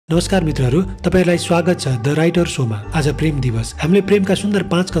नमस्कार मित्रहरू, तपाईहरुलाई स्वागत छ द राइटर शोमा। आज प्रेम दिवस। हामीले प्रेमका सुन्दर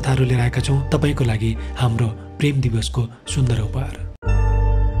 5 कथाहरू लिएर आएका छौं तपाईको लागि हाम्रो प्रेम दिवसको सुन्दर उपहार।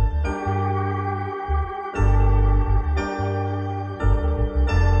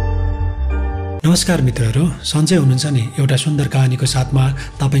 नमस्कार मित्रहरू, सन्चै हुनुहुन्छ नि? एउटा सुन्दर कहानीको साथमा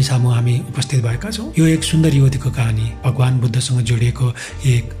तपाईं सामु हामी उपस्थित भएका छौं। यो एक सुन्दर युवतीको कहानी, भगवान बुद्धसँग जोडिएको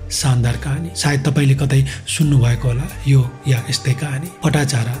एक शानदार कहानी। सायद तपाईले कतै सुन्नु भएको होला यो या यस्तै कहानी।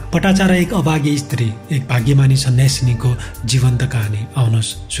 पटाचारा एक अभागी स्त्री, एक भाग्यमानी सन्यासिनीको जीवन्त कहानी।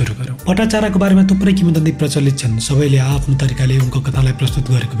 आउनुहोस् सुरु गरौँ। पटाचाराको बारेमा थुप्रै किंवदन्ती प्रचलित छन्। सबैले आफ्नो तरिकाले उनको कथालाई प्रस्तुत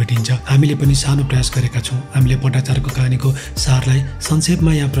गरेको भेटिन्छ। हामीले पनि सानो प्रयास गरेका छौं। हामीले पटाचाराको कहानीको सारलाई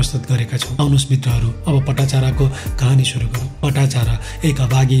संक्षेपमा यहाँ प्रस्तुत गरेका छौं। आउनुहोस् मित्रहरू, अब पटाचाराको कहानी सुरु गरौँ। पटाचारा एक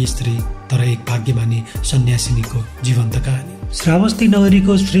अभागी स्त्री तर एक भाग्यमानी सन्यासिनीको जीवन्त कहानी। श्रावस्ती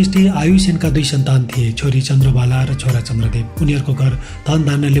नगरीको श्रेष्ठी आयुसेनका 2 सन्तान थिए, छोरी चन्द्रबाला र छोरा चन्द्रदेव। उनीहरूको घर धन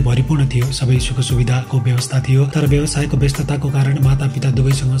धान्यले भरिपूर्ण थियो, सबै सुख सुविधाको व्यवस्था थियो। तर व्यवसायको व्यस्तताको कारण मातापिता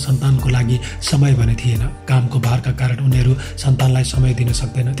दुवैसँग सन्तानको लागि समय भने थिएन। कामको भारका कारण उनीहरू सन्तानलाई समय दिन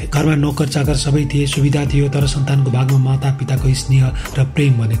सक्दैनथे। घरमा नोकर चाकर सबै थिए, सुविधा थियो, तर सन्तानको भागमा मातापिताको स्नेह र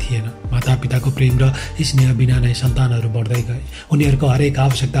प्रेम भने थिएन। मातापिताको प्रेम र स्नेह बिना नै सन्तानहरू बढ्दै गए। उनीहरूको हरेक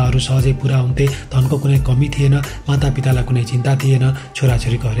आवश्यकताहरू सहजै पूरा हुन्थे। धनको कुनै कमी थिएन, मातापितालाई कुनै चिन्ता थिएन।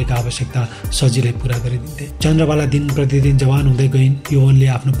 छोराछोरीको हरेक आवश्यकता सजिलै पूरा गरिदिन्थे। चन्द्रबाला दिन प्रतिदिन जवान हुँदै गइन्। यौवनले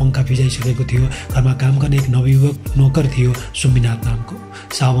आफ्नो पंखा फिजाइसकेको थियो। घरमा काम गर्ने एक नवयुवक नोकर थियो, सुमिनाथ नामको।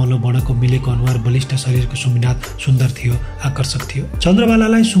 सावलो बणको मिलेको अनुहार, बलिष्ठ शरीरको सुमिनाथ सुन्दर थियो, आकर्षक थियो।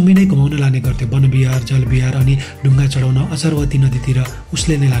 चन्द्रबालालाई सुम्मी नै घुमाउन लाने गर्थ्यो। वनविहार, जलविहार अनि ढुङ्गा चढाउन असरवती नदीतिर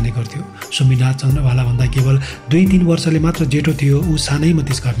उसले नै लाने गर्थ्यो। सुमिनाथ चन्द्रबाला भन्दा केवल 2-3 वर्षले मात्र जेठो थियो। ऊ सानैमा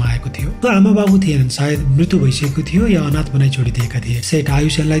त्यस घरमा आएको थियो। आमा बाबु थिएनन्, सायद मृत्यु भइसकेको थियो या अनाथ बनाइ छोडिदिएका थिए। सेठ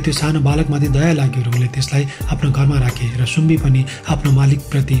आयुष्यलाई त्यो सानो बालकमाथि दया लाग्यो र उनले त्यसलाई आफ्नो घरमा राखे। र सुम्बी पनि आफ्नो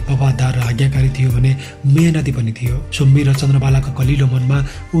मालिकप्रति वफादार र आज्ञाकारी थियो भने मेहनती पनि थियो। सुम्बी र चन्द्रबालाको कलिलो मनमा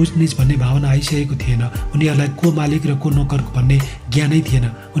उचनिच भन्ने भावना आइसकेको थिएन। उनीहरूलाई को मालिक र को नोकर भन्ने ज्ञानै थिएन।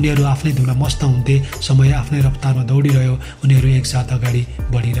 उनीहरू आफ्नै धुनमा मस्त हुन्थे। समय आफ्नै रफ्तारमा दौडिरह्यो। उनीहरू एकसाथ अगाडि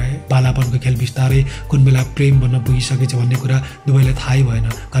बढिरहे। बालापनको खेल बिस्तारै कुन बेला प्रेम बन्न पुगिसकेछ भन्ने कुरा दुवैलाई थाहै भएन।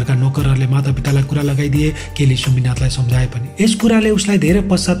 घरका नोकरहरूले मातापितालाई कुरा लगाइदिए, केली सुमिनाथलाई सम्झाए पनि। यस कुराले उसलाई धेरै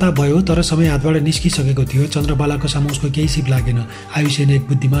पश्चाताप भयो, तर समय हातबाट निस्किसकेको थियो। चन्द्रबालाको सामु उसको केही सिप लागेन। आयुष्यन एक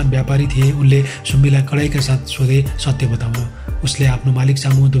बुद्धिमान व्यापारी थिए। उनले सुम्बीलाई कडाइका साथ सोधे सत्य बताउन। उसले आफ्नो मालिक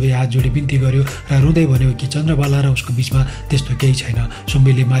सामु दुवै हात जोडी बिन्ती गर्यो र रुँदै भन्यो कि चन्द्रबाला र उसको बीचमा त्यस्तो केही छैन।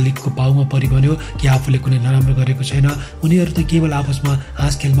 सुम्बीले मालिकको पाउमा परि भन्यो कि आफूले कुनै नराम्रो गरेको छैन। उनीहरू त केवल आपसमा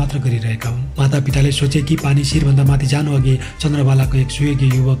हाँसखेल मात्र गरिरहेका हुन्। मातापिताले सोचे कि पानी शिरभन्दा माथि जानु अघि चन्द्रबालाको एक सुयोग्य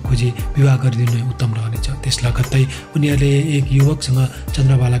युवक खोजी विवाह गरिदिनु उत्तम रहनेछ। त्यस लगत्तै उनीहरूले एक युवकसँग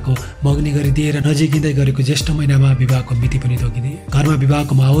चन्द्रबालाको मगनी गरिदिए र नजिकिँदै गरेको ज्येष्ठ महिनामा विवाहको मिति पनि तोकिदिए। घरमा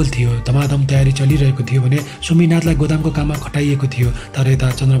विवाहको माहौल थियो, धमाधम तयारी चलिरहेको थियो भने सुमिनाथलाई गोदामको काममा खटाइएको थियो। तर यता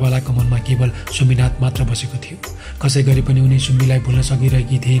चन्द्रबालाको मनमा केवल सुमिनाथ मात्र बसेको थियो। कसै गरी पनि उनी सुम्बीलाई भुल्न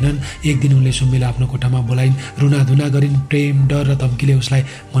सकिरहेकी थिएनन्। एक दिन उनले सुम्बीलाई आफ्नो कोठामा बोलाइन्, रुनाधुना गरिन्, प्रेम, डर र धम्कीले उसलाई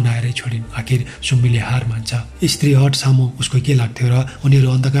मनाएरै छोडिन्। आखिर सुम्बीले हार मान्छ। स्त्री हट सामु उसको के लाग्थ्यो र? उनीहरू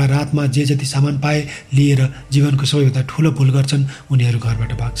अन्धकार रातमा जे जति सामान पाए लिएर जीवनको सबैभन्दा ठूलो भूल गर्छन्, उनीहरू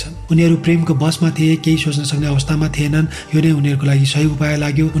घरबाट भाग्छन्। उनीहरू प्रेमको बसमा थिए, केही सोच्न सक्ने अवस्थामा थिएनन्। यो नै उनीहरूको लागि सही उपाय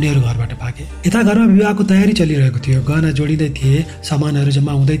लाग्यो। उनीहरू घरबाट भागे। यता घरमा विवाहको तयारी चलिरहेको थियो। गहना जोडिँदै थिए, सामानहरू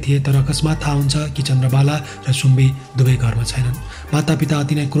जम्मा हुँदै थिए। तर अकस्मात थाहा हुन्छ कि चन्द्रबाला र सुम्बी दुवै घरमा छैनन्। मातापिता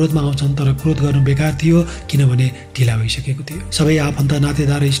अति नै क्रोधमा आउँछन्, तर क्रोध गर्नु बेकार थियो किनभने ढिला भइसकेको थियो। सबै आफन्त,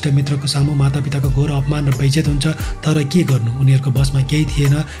 नातेदार र इष्टमित्रको सामु मातापिताको घोर अपमान र बेइज्जत हुन्छ। तर के गर्नु, उनीहरूको बसमा केही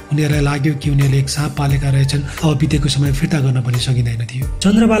थिएन। उनीहरूलाई लाग्यो कि उनीहरूले एक साँप पालेका रहेछन्। अब बितेको समय फिर्ता गर्न पनि सकिँदैन थियो।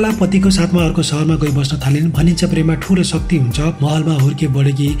 चन्द्रबाला पतिको साथमा अर्को शहरमा गई बस्न थालिन्। भनिन्छ प्रेममा ठूलो शक्ति हुन्छ। महलमा हुर्के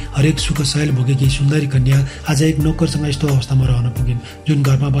बढेकी, हरेक सुख सयल भोगेकी सुन्दरी कन्या आज एक नोकरसँग यस्तो अवस्थामा रहन पुगिन्। जुन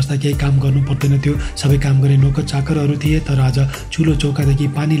घरमा बस्दा केही काम गर्नु पर्दैन थियो, सबै काम गर्ने नोकर चाकरहरू थिए। तर आज चुलो चौकादेखि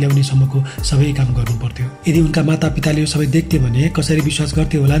पानी ल्याउने सम्मको सबै काम गर्नु पर्थ्यो। यदि उनका मातापिताले यो सबै देख्थे भने कसरी विश्वास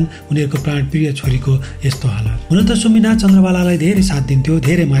गर्थे होलान् उनीहरूको प्राणप्रिय छोरीको यस्तो हालत। हुन त सुमिनाथ चन्द्रबालालाई धेरै साथ दिन्थ्यो,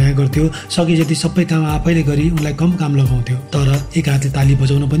 धेरै माया गर्थ्यो। सके जति सबै काम आफैले गरी उनलाई कम काम लगाउँथ्यो। तर एक हातले ताली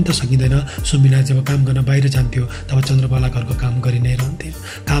बजाउन पनि त सकिँदैन। सुमिनाथ जब काम गर्न बाहिर जान्थ्यो तब चन्द्रबाला घरको काम गरि नै रहन्थे।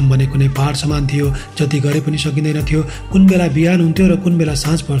 काम भने कुनै पहाड समान थियो, जति गरे पनि सकिँदैन थियो। कुन बेला बिहान हुन्थ्यो र कुन बेला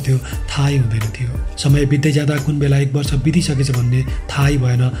साँझ पर्थ्यो थाहै हुँदैन थियो। समय बित्दै जाँदा कुन बेला 1 वर्ष बितिसकेछ भन्ने थाहै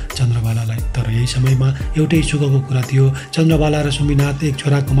भएन चन्द्रबालालाई। तर यही समयमा एउटै सुखको कुरा थियो। चन्द्रबाला र सुमिनाथ एक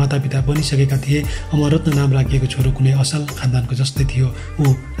छोराको मातापिता बनिसकेका थिए। अमररत्न नाम राखिएको छोरो कुनै असल खानदानको जस्तै थियो। ऊ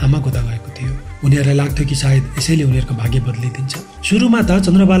आमा गोदा गएको थियो। उनीहरूलाई लाग्थ्यो कि सायद यसैले उनीहरूको भाग्य बदलिदिन्छ। सुरुमा त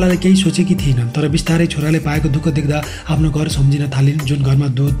चन्द्रबालाले केही सोचेकी थिएनन्, तर बिस्तारै छोराले पाएको दुःख देख्दा आफ्नो घर सम्झिन थालिन्, जुन घरमा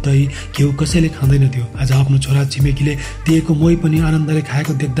दुध दही घिउ कसैले खाँदैन थियो। आज आफ्नो छोरा छिमेकीले दिएको मोही पनि आनन्दले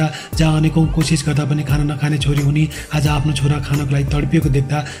खाएको देख्दा, जहाँ अनेकौं कोसिस गर्दा पनि खान नखाने छोरी उनी आज आफ्नो छोरा खानको लागि तडपिएको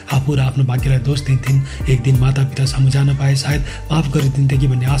देख्दा आफू र आफ्नो भाग्यलाई दोष दिन्थिन्। एक दिन माता पिता सामु जान पाए सायद माफ गरिदिन्थे कि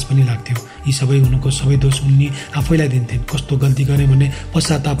भन्ने आश पनि लाग्थ्यो। यी सबै हुनुको सबै दोष उनी आफैलाई दिन्थिन्। कस्तो गल्ती गरे भन्ने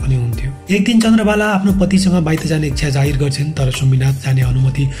पश्चाताप पनि हुन्थ्यो। एक दिन चन्द्रबाला आफ्नो पतिसँग बाहिर जाने इच्छा जाहिर गर्छिन्, तर सुमिनाथ जाने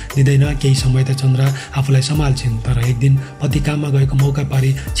अनुमति दिँदैन। केही समय त चन्द्र आफूलाई सम्हाल्छिन्, तर एक दिन पति काममा गएको मौका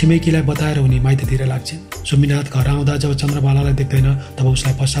पारी छिमेकीलाई बताएर उनी माइततिर लाग्छिन्। सुमिनाथ घर आउँदा जब चन्द्रबालालाई देख्दैन तब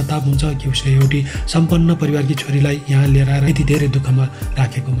उसलाई पश्चाताप हुन्छ कि उसले एउटी सम्पन्न परिवारकी छोरीलाई यहाँ लिएर आएर यति धेरै दुःखमा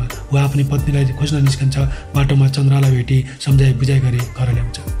राखेकोमा। ऊ आफ्नै पत्नीलाई खोज्न निस्कन्छ। बाटोमा चन्द्रलाई भेटी सम्झाइ बुझाइ गरी घर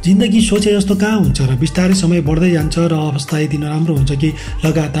ल्याउँछ। जिन्दगी सोचे जस्तो कहाँ हुन्छ र बिस्तारै समय बढ्दै जान्छ र अवस्था यति नराम्रो हुन्छ कि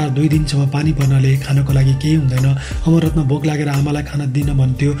लगातार 2 दिनसम्म पानी पर्नाले खानको लागि केही हुँदैन। अमररत्न भोक लागेर आमालाई खाना दिन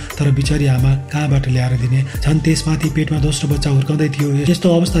भन्थ्यो, तर बिचरी आमा कहाँबाट ल्याएर दिने। झन् त्यसमाथि पेटमा दोस्रो बच्चा हुर्काउँदै थियो। यस्तो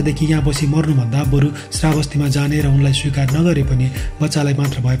अवस्थादेखि यहाँ बसी मर्नुभन्दा बरु श्रावस्तीमा जाने र उनलाई स्वीकार नगरे पनि बच्चालाई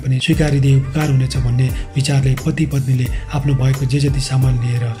मात्र भए पनि स्वीकारिदिए उपकार हुनेछ भन्ने विचारले पति पत्नीले आफ्नो भएको जे जति सामान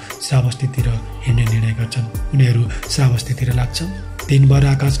लिएर श्रावस्तीतिर हिँड्ने निर्णय गर्छन्। उनीहरू श्रावस्तीतिर लाग्छन्। दिनभर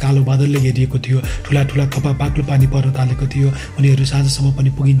आकाश कालो बादलले घेरिएको थियो। ठुला ठुला थपा बाक्लो पानी पर्न थालेको थियो। उनीहरू साँझसम्म पनि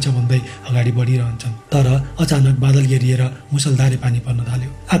पुगिन्छ भन्दै अगाडि बढिरहन्छन्, तर अचानक बादल घेरिएर मुसलधारे पानी पर्न थाल्यो।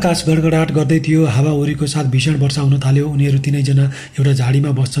 आकाश गडगडाट गर्दै थियो। हावाहुरीको साथ भीषण वर्षा हुन थाल्यो। उनीहरू तीनैजना एउटा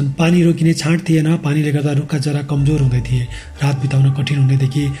झाडीमा बस्छन्। पानी रोकिने छाँट थिएन। पानीले गर्दा रुखका जरा कमजोर हुँदै थिए। रात बिताउन कठिन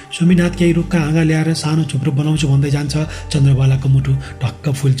हुनेदेखि सुमिनाथ केही रुखका हाँगा ल्याएर सानो झुप्रो बनाउँछु भन्दै जान्छ। चन्द्रबालाको मुटु ढक्क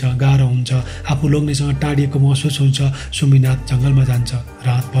फुल्छ, गाह्रो हुन्छ, आफू लोग्नेसँग टाढिएको महसुस हुन्छ। सुमिनाथ जङ्गलमा जान्छ।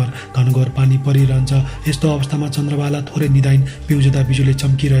 रातभर घनघोर पानी परिरहन्छ। यस्तो अवस्थामा चन्द्रबाला थोरै निदाइन बिउजुदा बिजुले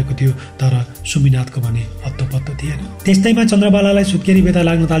चम्किरहेको थियो, तर सुमिनाथको भने हत्तो पत्तो थिएन। त्यस्तैमा चन्द्रबालालाई सुत्केरी बेथा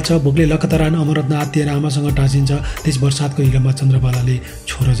लाग्न थाल्छ। भोकले लखतरान अमररत्न आत्तिएर आमासँग टाँसिन्छ। त्यस बर्सातको हिलोमा चन्द्रबालाले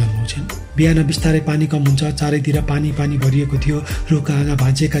छोरो जन्माउँछिन्। बिहान बिस्तारै पानी कम हुन्छ। चारैतिर पानी पानी भरिएको थियो। रुखका हाँगा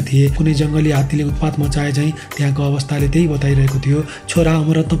भाँचिएका थिए। कुनै जङ्गली हात्तीले उत्पात मचाए झैँ त्यहाँको अवस्थाले त्यही बताइरहेको थियो। छोरा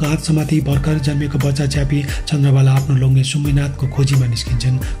अमररत्नको हात समाथि भर्खर जन्मेको बच्चा च्यापी चन्द्रबाला आफ्नो लोग्ने सुमिनाथको खोजीमा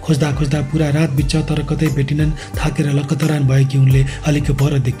निस्किन्छन्। खोज्दा खोज्दा पुरा रात बित्छ, तर कतै भेटिनन्। थाकेर लकतरान भएकी उनले अलिक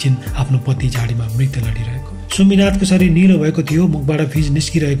पर देख्छिन् आफ्नो पति झाडीमा मृत्यु लडिरहेको। सुमिनाथको शरीर निलो भएको थियो। मुखबाट फिज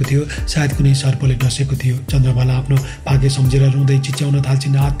निस्किरहेको थियो। सायद कुनै सर्पले डसेको थियो। चन्द्रबाला आफ्नो भाग्य सम्झेर रुँदै चिच्याउन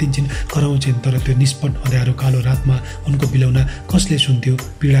थाल्छिन्, आत्तिन्छिन्, कराउँछिन्, तर त्यो निष्पट अँध्यारो कालो रातमा उनको बिलौना कसले सुन्थ्यो।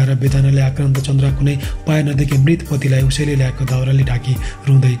 पीडा र वेदनाले आक्रान्त चन्द्र कुनै उपाय नदेखे मृत पतिलाई उसैले ल्याएको दाउराले ढाकी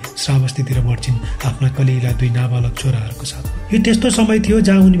रुँदै श्रावस्तीतिर बढ्छिन्, आफ्ना कलिला 2 नाबालक छोराहरूको साथ। यो त्यस्तो समय थियो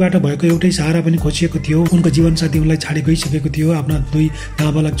जहाँ उनीबाट भएको एउटै सहारा पनि खोजिएको थियो। उनको जीवनसाथी उनलाई छाडी गइसकेको थियो। आफ्ना 2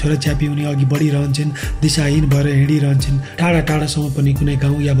 नाबालक छोरा च्यापी उनी अघि बढिरहन्छन्। दिशाहीन भएर हिँडिरहन्छन्। टाढा टाढासम्म पनि कुनै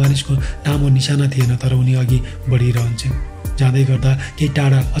गाउँ या मानिसको नामो निशाना थिएन, तर उनी अघि बढिरहन्छन्। जाँदै गर्दा केही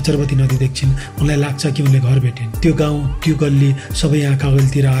टाढा अचरवती नदी देख्छिन्। उनलाई लाग्छ कि उनले घर भेटिन्। त्यो गाउँ, त्यो गल्ली सबै यहाँ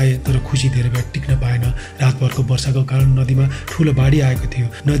कागलतिर आए, तर खुसी धेरै बेर टिक्न पाएन। रातभरको वर्षाको कारण नदीमा ठुलो बाढी आएको थियो।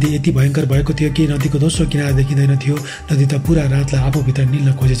 नदी यति भयङ्कर भएको थियो कि नदीको दोस्रो किनारा देखिँदैन थियो। नदी त पुरा रातलाई आफूभित्र निल्न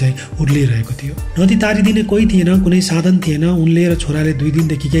खोजे चाहिँ उर्लिरहेको थियो। नदी तारिदिने कोही थिएन, कुनै साधन थिएन। उनले र छोराले 2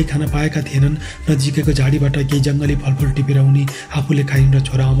 दिनदेखि केही खान पाएका थिएनन्। नजिकैको झाडीबाट केही जङ्गली फलफुल टिपेर उनी आफूले खाइन् र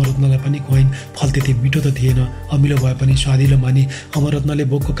छोरा अमररत्नलाई पनि खुवाइन्। फल त्यति मिठो त थिएन, अमिलो भए पनि स्वादिलो मानी अमररत्नले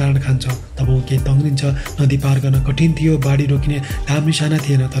भोकको कारण खान्छ। तब ऊ केही तङ्ग्रिन्छ। नदी पार गर्न कठिन थियो। बाढी रोकिने नाम निशाना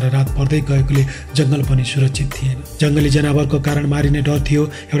थिएन, तर रात पर्दै गएकोले जङ्गल पनि सुरक्षित थिएन। जङ्गली जनावरको कारण मारिने डर थियो।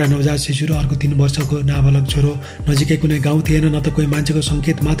 एउटा नवजात शिशु र अर्को 3 वर्षको नाबालक छोरो। नजिकै कुनै गाउँ थिएन, न त कोही मान्छेको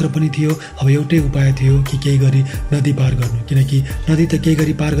सङ्केत मात्र पनि थियो। अब एउटै उपाय थियो कि केही गरी नदी पार गर्नु, किनकि नदी त केही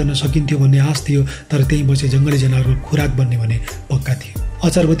गरी पार गर्न सकिन्थ्यो भन्ने आश थियो, तर त्यही बसे जङ्गली जनावरको खुराक बन्ने भने पक्का थियो।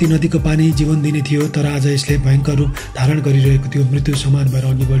 अचरवती नदीको पानी जीवन दिने थियो, तर आज यसले भयङ्कर रूप धारण गरिरहेको थियो। मृत्यु समान भएर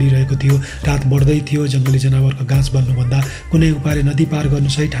अघि बढिरहेको थियो। रात बढ्दै थियो। जङ्गली जनावरको घाँस बन्नुभन्दा कुनै उपायले नदी पार गर्नु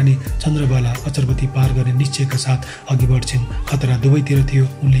सही ठानी चन्द्रबाला अचरवती पार गर्ने निश्चयका साथ अघि बढ्छिन्। खतरा दुवैतिर थियो।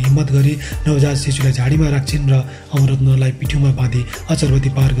 उनले हिम्मत गरी नवजात शिशुलाई झाडीमा राख्छिन् र अमररत्नलाई पिठ्युमा बाँधी अचरवती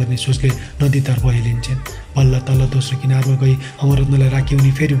पार गर्ने सोचले नदीतर्फ हेलिन्छन्। बल्ल तल्ल दोस्रो किनारमा गई अमररत्नलाई राखी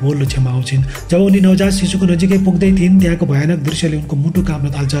उनी फेरि बोल्लो क्षमा आउँछिन्। जब उनी नवजात शिशुको नजिकै पुग्दै थिइन्, त्यहाँको भयानक दृश्यले उनको मुटु काँप्न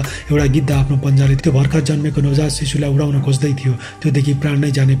थाल्छ। एउटा गिद्ध आफ्नो पन्जाले त्यो भर्खर जन्मेको नवजात शिशुलाई उडाउन खोज्दै थियो। त्योदेखि प्राण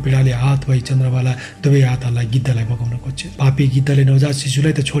नै जाने पीडाले हात भई चन्द्रबाला दुवै हातहरूलाई गिद्धलाई बगाउन खोज्छ। पापी गिद्धले नवजात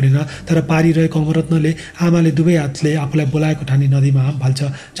शिशुलाई त छोडेन, तर पारिरहेको अमररत्नले आमाले दुवै हातले आफूलाई बोलाएको ठानी नदीमा हाम फाल्छ।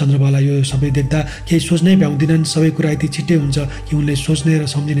 चन्द्रबाला यो सबै देख्दा केही सोच्नै पाउँदिनन्। सबै कुरा यति छिट्टै हुन्छ कि उनले सोच्ने र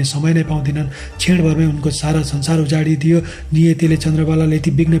सम्झिने समय नै पाउँदिनन्। क्षणभरमै उनको सारा संसार उजाडिदियो। नियतिले चन्द्रबालाले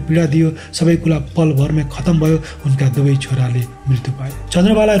यति विघ्न पीडा दियो, सबै कुरा पलभरमै खतम भयो। उनका दुवै छोराले मृत्यु पाए।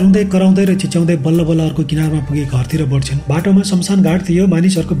 चन्द्रबाला रुँदै कराउँदै र चिच्याउँदै बल्ल बल्ल अर्को किनारमा पुगे घरतिर बढ्छिन्। बाटोमा शमशान घाट थियो।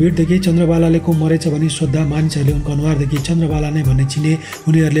 मानिसहरूको भिड देखि चन्द्रबालाले को मरेछ भनी सोद्धा मानिसहरूले उनको अनुहारदेखि चन्द्रबाला नै भन्ने चिने।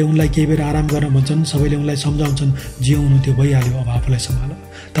 उनीहरूले उनलाई केही बेर आराम गर्न भन्छन्। सबैले उनलाई सम्झाउँछन्, जे हुनु त्यो भइहाल्यो, अब आफूलाई सम्हाल।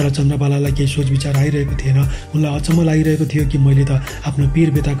 तर चन्द्रबालालाई केही सोच विचार आइरहेको थिएन। उनलाई अचम्म लागिरहेको थियो कि मैले त आफ्नो पीर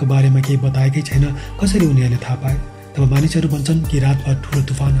बेताको बारेमा केही बताएकै छैन, कसरी उनीहरूले थाहा पाए। तब मानिसहरू भन्छन् कि रातभर ठुलो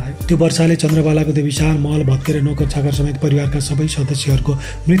तुफान आयो। त्यो वर्षाले चन्द्रबालाको त्यो विशाल महल भत्केर नोकर चाकर समेत परिवारका सबै सदस्यहरूको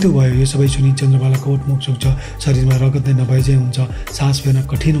मृत्यु भयो। यो सबै सुनि चन्द्रबालाको ओठमुख सुक्छ। शरीरमा रगत नै नभएजै हुन्छ। सास फेर्न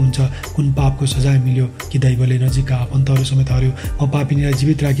कठिन हुन्छ। कुन पापको सजाय मिल्यो कि दैवले नजिकका आफन्तहरू समेत हर्यो। म पापिनीलाई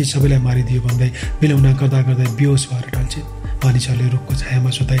जीवित राखी सबैलाई मारिदियो भन्दै बिलौना गर्दा गर्दै बेहोस भएर ढल्छिन्। मानिसहरूले रुखको छायामा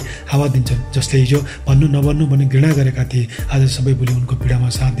सुताई हावा दिन्छन्। जसले हिजो भन्नु नभन्नु भन्ने घृणा गरेका थिए, आज सबै बोली उनको पीडामा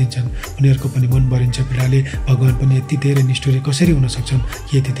साथ दिन्छन्। उनीहरूको पनि मन भरिन्छ पीडाले। भगवान पनि यति धेरै निष्ठुरी कसरी हुन सक्छन्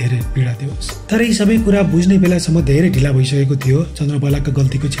कि यति धेरै पीडा दियोस्। तर यी सबै कुरा बुझ्ने बेलासम्म धेरै ढिला भइसकेको थियो। चन्द्रबालाको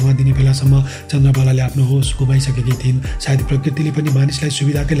गल्तीको क्षमा दिने बेलासम्म चन्द्रबालाले आफ्नो होस गुमाइसकेकी थिइन्। सायद प्रकृतिले पनि मानिसलाई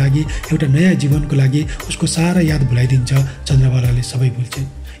सुविधाकै लागि, एउटा नयाँ जीवनको लागि उसको सारा याद भुलाइदिन्छ। चन्द्रबालाले सबै भुल्छिन्।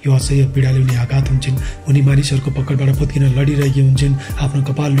 यो असह्य पीडाले उनी आघात हुन्छन्। उनी मानिसहरूको पकडबाट पोत्किन लडिरहेकी हुन्छन्। आफ्नो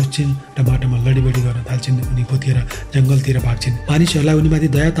कपाल लुच्छिन् र बाटोमा लडीबडी गर्न थाल्छिन्। उनी पोतिएर जङ्गलतिर भाग्छिन्। मानिसहरूलाई उनीमाथि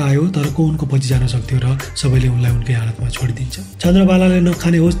दया त आयो, तर को उनको पछि जान सक्थ्यो र सबैले उनलाई उनकै हालतमा छोडिदिन्छ। चन्द्रबालाले न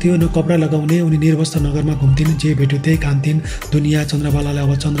खाने होस थियो, न कपडा लगाउने। उनी निर्वस्त्र नगरमा घुम्थिन्, जे भेट्यो त्यही खान्थिन्। दुनियाँ चन्द्रबालालाई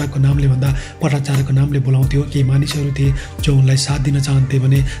अब चन्द्रको नामले भन्दा पटाचारको नामले बोलाउँथ्यो। केही मानिसहरू थिए जो उनलाई साथ दिन चाहन्थे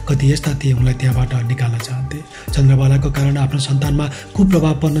भने कति यस्ता थिए उनलाई त्यहाँबाट निकाल्न चाहन्थे। चन्द्रबालाको कारण आफ्नो सन्तानमा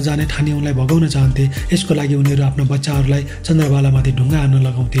कुप्रभाव पर्न जाने ठानी उनलाई भगाउन चाहन्थे। यसको लागि उनीहरू आफ्नो बच्चाहरूलाई चन्द्रबालामाथि ढुङ्गा हान्न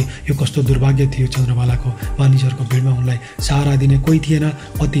लगाउँथे। यो कस्तो दुर्भाग्य थियो चन्द्रबालाको। मानिसहरूको भिडमा उनलाई सहारा दिने कोही थिएन।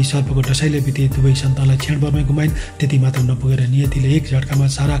 पति सर्पको डसाइले बिते। दुवै सन्तानलाई क्षणभरमै गुमाइन्। त्यति मात्र नपुगेर नियतिले एक झट्कामा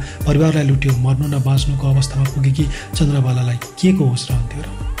सारा परिवारलाई लुट्यो। मर्नु न बाँच्नुको अवस्थामा पुगेकी चन्द्रबालालाई के को होस रहन्थ्यो र।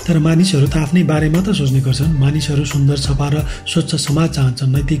 तर मानिसहरू त आफ्नै बारेमा त सोच्ने गर्छन्। मानिसहरू सुन्दर, सफा र स्वच्छ समाज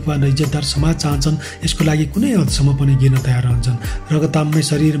चाहन्छन्। नैतिक वा इज्जतदार समाज चाहन्छन्। यसको लागि कुनै हदसम्म पनि गिर्न तयार रहन्छन्। रगताम्य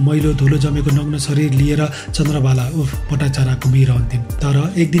शरीर, मैलो धुलो जमेको नग्न शरीर लिएर चन्द्रबाला पटाचारा घुमिरहन्थिन्।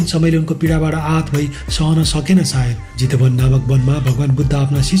 तर एक दिन समयले उनको पीडाबाट आहत भई सहन सकेन सायद। जितवन नामक वनमा भगवान बुद्ध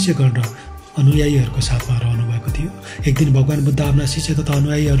आफ्ना शिष्यगण र अनुयायीहरूको साथमा रहनु भएको थियो। एक दिन भगवान बुद्ध आफ्ना शिष्य तथा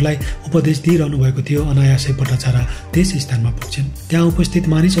अनुयायीहरूलाई उपदेश दिइरहनु भएको थियो। अनायासै पटाचारा त्यस स्थानमा पुग्छन्। त्यहाँ उपस्थित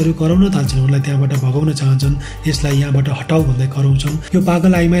मानिसहरू कराउन थाल्छन्। उनलाई त्यहाँबाट भगाउन चाहन्छन्। यसलाई यहाँबाट हटाऊ भन्दै कराउँछन्। यो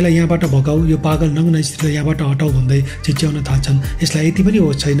पागल आइमाईलाई यहाँबाट भगाऊ, यो पागल नग्न स्त्रीलाई यहाँबाट हटाऊ भन्दै चिच्याउन थाल्छन्। यसलाई यति पनि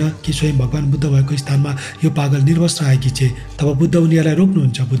होस छैन कि स्वयं भगवान बुद्ध भएको स्थानमा यो पागल निर्वस्त्र आएकी छे। तब बुद्ध उनीहरूलाई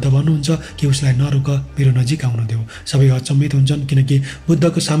रोक्नुहुन्छ। बुद्ध भन्नुहुन्छ कि उसलाई नरोक, मेरो नजिक आउन देऊ। सबै अचम्मित हुन्छन् किनकि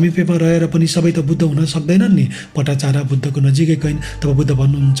बुद्धको सामिप्यमा रहेर पनि सबै त बुद्ध हुन सक्दैनन् नि। पटाचारा बुद्धको नजिकै गइन्। तब बुद्ध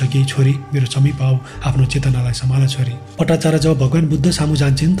भन्नुहुन्छ कि छोरी मेरो समीप आऊ, आफ्नो चेतनालाई सम्हाल छोरी। पटाचारा जब भगवान बुद्ध सामु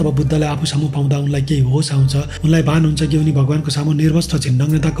जान्छन् तब बुद्धलाई आफू सामु पाउँदा उनलाई केही होस आउँछ। उनलाई भान हुन्छ कि उनी भगवानको सामु निर्वस्त्र छिन्।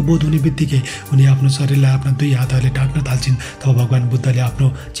 नग्नताको बोध हुने बित्तिकै उनी आफ्नो शरीरलाई आफ्ना दुई हातहरूले ढाक्न थाल्छिन्। तब भगवान बुद्धले आफ्नो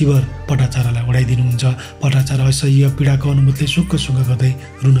चिबर पटाचारालाई उडाइदिनुहुन्छ। पटाचारा असह्य पीडाको अनुभूतिले सुक्क गर्दै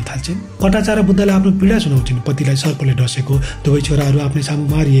रुन थाल्छिन्। पटाचारा बुद्धलाई आफ्नो पीडा सुनाउँछिन्। पतिलाई सर्पले ढसेको, दुवै छोराहरू आफ्नै सामु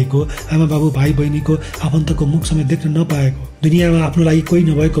मारिएको, आमा बाबु भाइ बहिनीको आफन्तको मुख समेत देख्न नपाएको, दुनियाँमा आफ्नो लागि कोही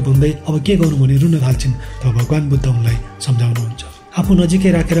नभएको भन्दै अब के गर्नु भनी रुन थाल्छिन्। तब भगवान बुद्ध उनलाई सम्झाउनुहुन्छ। आफू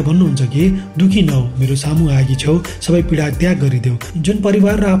नजिकै राखेर भन्नुहुन्छ कि दुखी नहो, मेरो सामु आएकी छौ, सबै पीडा त्याग गरिदेऊ। जुन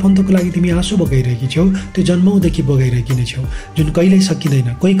परिवार र आफन्तको लागि तिमी आँसु बगाइरहेकी छौ त्यो जन्मौदेखि बगाइरहेकी नै छौ, जुन कहिल्यै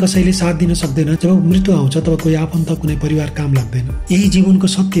सकिँदैन। कोही कसैले साथ दिन सक्दैन। जब मृत्यु आउँछ तब कोही आफन्त कुनै परिवार काम लाग्दैन। यही जीवनको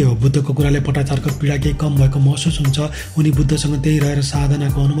सत्य हो। बुद्धको कुराले पटाचारको पीडा केही कम भएको महसुस हुन्छ। उनी बुद्धसँग त्यही रहेर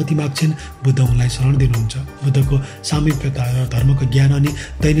साधनाको अनुमति माग्छिन्। बुद्ध उनलाई शरण दिनुहुन्छ। बुद्धको सामिप्यता र धर्मको ज्ञान अनि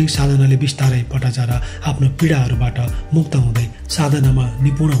दैनिक साधनाले बिस्तारै पटाचारा आफ्नो पीडाहरूबाट मुक्त हुँदै साधनामा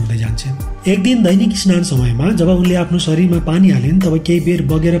निपुण हुँदै जान्छन्। एक दिन दैनिक स्नान समयमा जब उनले आफ्नो शरीरमा पानी हालिन् तब केही बेर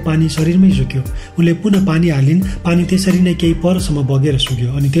बगेर पानी शरीरमै सुक्यो। उनले पुनः पानी हालिन्, पानी त्यसरी नै केही परसम्म बगेर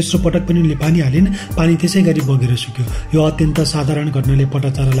सुक्यो। अनि तेस्रो पटक पनि उनले पानी हालिन्, पानी त्यसै गरी बगेर सुक्यो। यो अत्यन्त साधारण घटनाले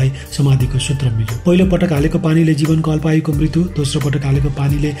पटाचारालाई समाधिको सूत्र मिल्यो। पहिलो पटक हालेको पानीले जीवनको अल्पायुको मृत्यु, दोस्रो पटक हालेको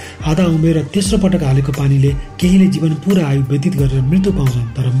पानीले आधा उमेर र तेस्रो पटक हालेको पानीले केहीले जीवन पूरा आयु व्यतीत गरेर मृत्यु पाउँछन्।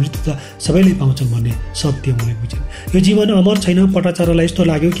 तर मृत्यु त सबैले पाउँछन् भन्ने सत्य उनले बुझिन्। यो जीवन अमर छैन, पटाचारालाई यस्तो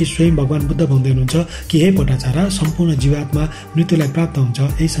लाग्यो कि स्वयं भगवान बुद्ध भन्दै हुनुहुन्छ कि हे पटाचारा, सम्पूर्ण जीवात्मा मृत्युलाई प्राप्त हुन्छ।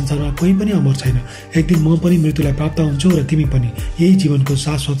 यही संसारमा कोही पनि अमर छैन। एक दिन म पनि मृत्युलाई प्राप्त हुन्छु र तिमी पनि। यही जीवनको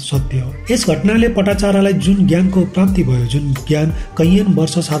शाश्वत सत्य हो। यस घटनाले पटाचारालाई जुन ज्ञानको प्राप्ति भयो, जुन ज्ञान कैयन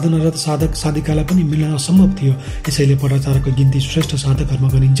वर्ष साधनारत साधक साधिकालाई पनि मिल्न असम्भव थियो, यसैले पटाचाराको गिन्ती श्रेष्ठ साधकहरूमा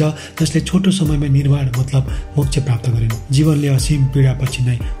गरिन्छ, जसले छोटो समयमा निर्वाण मतलब मोक्ष प्राप्त गरिन्। जीवनले असीम पीडापछि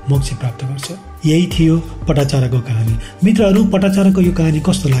नै मोक्ष प्राप्त गर्छ। यही थियो पटाचाराको कहानी। मित्रहरू, पटाचाराको यो कहानी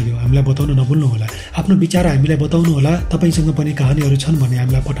कस्तो लाग्यो हामीलाई बताउन नभुल्नुहोला। आफ्नो विचार हामीलाई बताउनुहोला। तपाईसँग पनि कहानीहरू छन् भने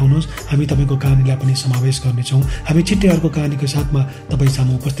हामीलाई पठाउनुहोस्। हामी तपाईँको कहानीलाई पनि समावेश गर्नेछौँ। हामी छिट्टै अर्को कहानीको साथमा तपाईँ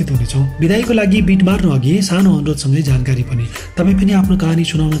सामु उपस्थित हुनेछौँ। बिदाईको लागि बिट मार्नु अघि सानो अनुरोधसँगै जानकारी पनि। तपाईँ पनि आफ्नो कहानी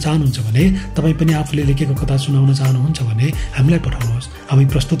सुनाउन चाहनुहुन्छ भने, तपाईँ पनि आफूले लेखेको कथा सुनाउन चाहनुहुन्छ भने हामीलाई पठाउनुहोस्। हामी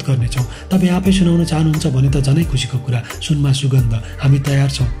प्रस्तुत गर्नेछौँ। तपाईँ आफै सुनाउन चाहनुहुन्छ भने त झनै खुसीको कुरा। सुनमा सुगन्ध। हामी तयार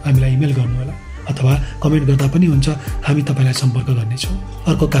छौँ। हामीलाई इमेल गर्नुहोला अथवा कमेन्ट गर्दा पनि हुन्छ। हामी तपाईँलाई सम्पर्क गर्नेछौँ।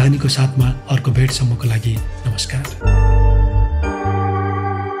 अर्को कहानीको साथमा अर्को भेटसम्मको लागि नमस्कार।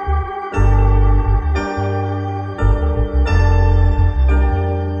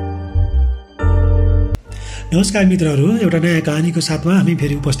 नमस्कार मित्रहरू, एउटा नयाँ कहानीको साथमा हामी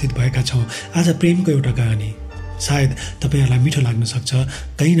फेरि उपस्थित भएका छौँ। आज प्रेमको एउटा कहानी। सायद तपाईँहरूलाई मिठो लाग्न सक्छ।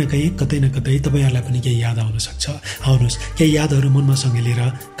 कहीँ न कहीँ, कतै न कतै तपाईँहरूलाई पनि केही याद आउन सक्छ। आउनुहोस्, केही यादहरू मनमा सँगै लिएर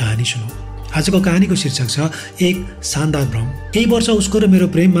कहानी सुनौँ। आजको कहानीको शीर्षक छ एक शानदार भ्रम। केही वर्ष उसको र मेरो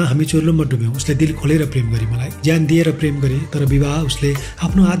प्रेममा हामी चुर्लुममा डुब्यौँ। उसले दिल खोलेर प्रेम गरी मलाई, ज्यान दिएर प्रेम गरे। तर विवाह उसले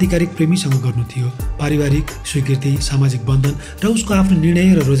आफ्नो आधिकारिक प्रेमीसँग गर्नु थियो। पारिवारिक स्वीकृति, सामाजिक बन्धन र उसको आफ्नो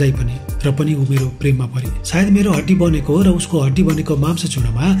निर्णय र रोजाइ पनि। र पनि ऊ मेरो प्रेममा परे। सायद मेरो हड्डी बनेको र उसको हड्डी बनेको मांस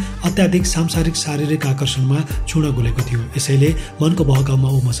चूर्णमा अत्याधिक सांसारिक शारीरिक आकर्षणमा चूर्ण घुलेको थियो। यसैले मनको बहकाउमा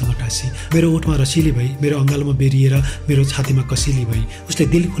ऊ मसँग टाँसी। मेरो ओठमा रसिली भई, मेरो अङ्गालोमा बेरिएर मेरो छातीमा कसिली भई। उसले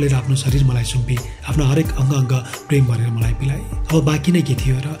दिल खोलेर आफ्नो शरीर मलाई सुम्पी, आफ्नो हरेक अङ्ग अङ्ग प्रेम गरेर मलाई पिलाई। अब बाँकी नै के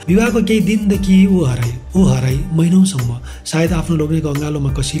थियो र? विवाहको केही दिनदेखि ऊ हराई महिनौसम्म। सायद आफ्नो लोग्नेको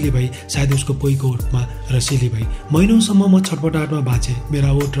अङ्गालोमा कसिली भई, सायद उसको पोइको ओठमा रसिली भई। महिनौसम्म म छटपटाटमा बाँचे।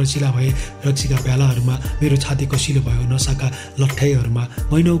 मेरा ओठ रसिला भए, रक्सीका प्यालाहरूमा मेरो छाती कसिलो भयो, नसाका लट्ठाइहरूमा।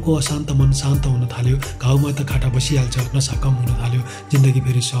 महिनौको अशान्त मन शान्त हुन थाल्यो। घाउमा त खाटा बसिहाल्छ, नसा कम हुन थाल्यो, जिन्दगी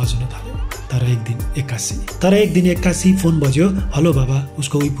फेरि सहज हुन थाल्यो। तर एक दिन एक्कासी फोन बज्यो। हेलो बाबा,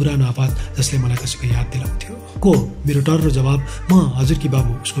 उसको उही पुरानो आवाज जसले मलाई कसैको याद दिलाउँथ्यो। को? मेरो डर र जवाब, म हजुर कि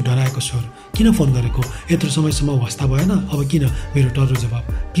बाबु। उसको डराएको स्वर, किन फोन गरेको? यत्रो समयसम्म वास्ता भएन? अब किन? मेरो डर र जवाब,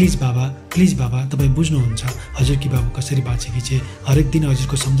 प्लिज बाबा, तपाईँ बुझ्नुहुन्छ। हजुर कि बाबु कसरी बाँचेकी छे? हरेक दिन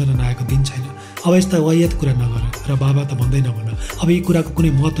हजुरको सम्झना नआएको दिन छैन। अब यस्ता वाहियात कुरा नगर। र बाबा त भन्दै नभन। अब यी कुराको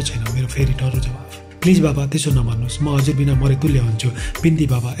कुनै महत्त्व छैन। मेरो फेरि डर र जवाब, प्लिज बाबा त्यसो नभन्नुहोस्। म हजुर बिना मरे तुल्य हुन्छु। बिन्ती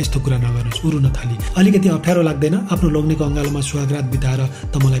बाबा, यस्तो कुरा नगर्नुहोस्। उरुन थाली। अलिकति अप्ठ्यारो लाग्दैन? आफ्नो लोग्नेको अङ्गालोमा सुहागरात बिताएर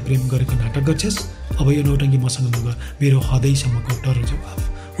त मलाई प्रेम गरेको नाटक गर्छेस्? अब यो नौटङ्गी मसँग नगर। मेरो हदैसम्मको डर र जवाब।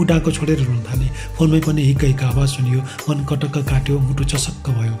 ऊ डाको छोडेर रुन थाले। फोनमै पनि हिक्क हिक्क आवाज सुनियो। मन कटक्क काट्यो, मुटु चसक्क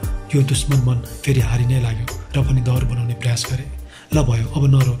भयो। यो दुश्मन मन फेरि हारि नै लाग्यो र पनि दौर बनाउने प्रयास गरे। ल भयो, अब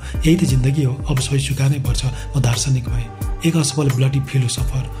नरो। यही त जिन्दगी हो। अब सबै स्वीकार्नै पर्छ। म दार्शनिक भएँ। एक असफल ब्लडी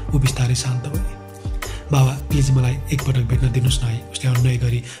फिलोसफर। ऊ बिस्तारै शान्त भए। बाबा प्लिज मलाई एकपटक भेट्न दिनुहोस् न है। उसले अनुनय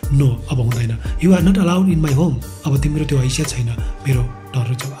गरी, नो, अब हुँदैन। You are not allowed in my home. अब तिम्रो त्यो हैसियत छैन। मेरो डर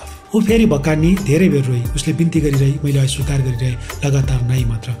र जवाफ। ऊ फेरि भक्कानी, धेरै बेर रोई। उसले बिन्ती गरिरही, मैले अस्वीकार गरिरहे, लगातार नाइ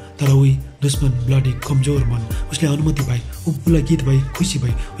मात्र। तर उही दुश्मन, ब्लडी, कमजोर मन। उसले अनुमति पाई। ऊ पुलकित भई, खुसी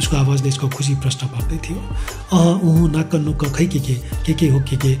भई। उसको आवाजले यसको खुसी प्रश्न पार्दै थियो। नाक्क नुक्क, खै के हो,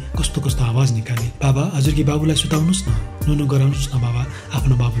 कस्तो कस्तो आवाज निकाले। बाबा, हजुर कि बाबुलाई सुताउनुहोस् न, नुनु गराउनुहोस् न बाबा,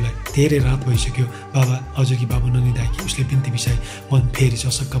 आफ्नो बाबुलाई। धेरै रात भइसक्यो। बाबा, हजुर कि बाबु ननिदाएकी। उसले बिन्ती बिसाई। मन फेरि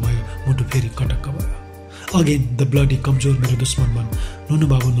चसक्क भयो, मुटु फेरि कटक्क भयो। अगेन द ब्लडी, कमजोर, मेरो दुश्मन मन। नुनु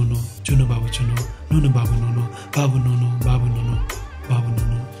बाबु नुनु, चुनु बाबु चुनु, नुनु बाबु नुनु, बाबु नुनु, बाबु नुनु, बाबु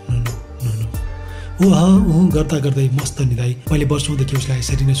नुनु, नुनु नुनु। ऊ गर्दा गर्दै मस्त निदाई। मैले वर्षौँदेखि उसलाई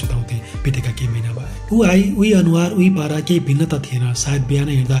यसरी नै सुताउँथेँ। बितेका केही महिना भए। ऊ आई, उही अनुहार, उही पारा, केही भिन्नता थिएन। सायद बिहान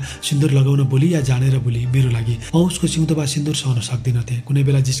हिँड्दा सिन्दुर लगाउन बोली या जानेर बोली मेरो लागि। म उसको सिउँदोमा सिन्दुर सहन सक्दिनथेँ। कुनै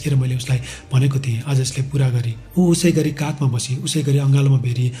बेला जिस्केर मैले उसलाई भनेको थिएँ, आज यसले पुरा गरी। ऊ उसै गरी काखमा बसी, उसै गरी अङ्गालोमा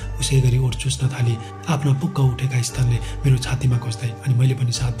बेरी, उसै गरी ओठ चुस्न थाली। आफ्ना पुक्क उठेका स्तनले मेरो छातीमा खोज्दै, अनि मैले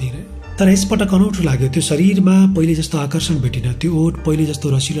पनि साथ दिएँ। तर यसपटक अनौठो लाग्यो। त्यो शरीरमा पहिले जस्तो आकर्षण भेटिन। त्यो ओठ पहिले जस्तो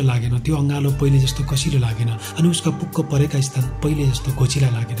रसिलो लागेन। त्यो अङ्गालो पहिले जस्तो कसिलो लागेन। अनि उसका पुक्क परेका स्थान पहिले जस्तो घोचिला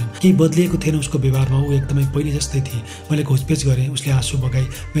लागेनन्। केही बदलिएको थिएन उसको व्यवहारमा। ऊ एकदमै पहिले जस्तै थिए। मैले घोचपेच गरेँ। उसले आँसु बगाई,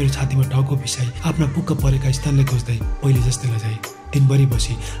 मेरो छातीमा टाउको पिसाई, आफ्ना पुक्क परेका स्थानले खोज्दै पहिले जस्तै लजाई। दिनभरि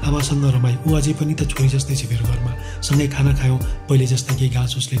बसी आमासँग रमाई। ऊ अझै पनि त छोरी जस्तै छ मेरो घरमा। सँगै खाना खायौँ। पहिले जस्तै केही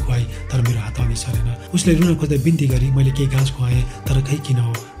घाँस उसले खुवाई, तर मेरो हात अघि सरेन। उसले रुन खोज्दै बिन्ती गरी मैले केही घाँस खुवाएँ, तर खै किन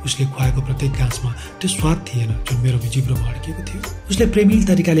हो उसले खुवाएको प्रत्येक घाँसमा त्यो स्वाद थिएन जुन मेरो जिब्रोमा अड्किएको थियो। उसले प्रेमिल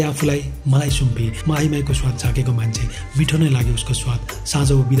तरिकाले आफूलाई मलाई सुम्पी। म आइमाईको स्वाद झाकेको मान्छे। मिठो नै लाग्यो उसको स्वाद।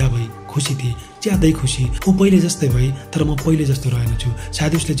 साँझ ऊ बिदा भई खुसी थिए, ज्यादै खुसी। ऊ पहिले जस्तै भई, तर म पहिले जस्तो रहेनछु।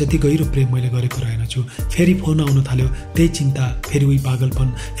 सायद उसले जति गहिरो प्रेम मैले गरेको रहेनछु। फेरि फोन आउन थाल्यो, त्यही चिन्ता, फेरि उही पागलपन,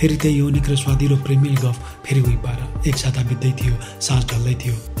 फेरि त्यही यौनिक र स्वादिलो प्रेमिल गफ, फेरि उही पारा। एक साता बित्दै थियो, साँझ ढल्दै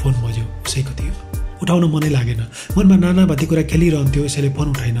थियो, फोन बज्यो, उसैको थियो। उठाउन मनै लागेन। मनमा नाना भाती कुरा खेलिरहन्थ्यो, यसैले फोन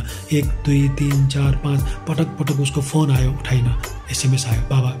उठाइन। 1 2 3 4 5 पटक पटक उसको फोन आयो, उठाइन। SMS आयो,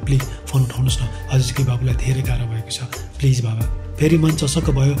 बाबा प्लिज फोन उठाउनुहोस् न, हजुरकै बाबुलाई धेरै गाह्रो भएको छ, प्लिज बाबा। फेरि मन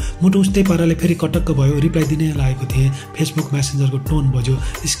चसक्क भयो, मुटु उस्तै पाराले फेरि कटक्क भयो। रिप्लाई दिनै लागेको थिएँ। फेसबुक म्यासेन्जरको टोन बज्यो।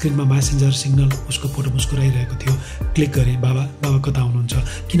 स्क्रिनमा म्यासेन्जर सिग्नल, उसको फोटो मुस्कुराइरहेको थियो। क्लिक गरेँ। बाबा बाबा कता हुनुहुन्छ?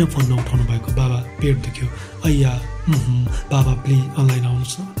 किन फोन नउठाउनु भएको? बाबा पेट दुख्यो। अय्या बाबा प्लिज अनलाइन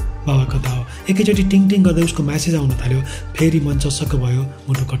आउनुहोस् न, बाबा कता हो? एकैचोटि टिङ टिङ गर्दै उसको म्यासेज आउन थाल्यो। फेरि मन चसक्क भयो,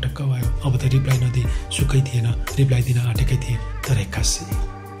 मुटु कटक्क भयो। अब त रिप्लाई नदिई सुखै थिएन, रिप्लाई दिन आँटेकै थिएँ, तर एक्कासी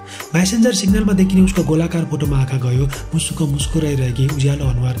म्यासेन्जर सिग्नलमा देखिने उसको गोलाकार फोटोमा आँखा गयो। मुसुक्क मुस्कुराइरहेकी, उज्यालो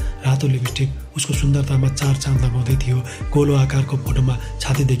अनुहार, रातो लिपस्टिक, उसको सुन्दरतामा 4 चाँद लगाउँदै थियो। गोलो आकारको फोटोमा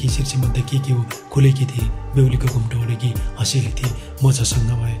छातीदेखि शीर्षमध्ये के ऊ खुलेकी थिए, बेहुलीको घुम्टो ओढेकी हँसिली थिए। म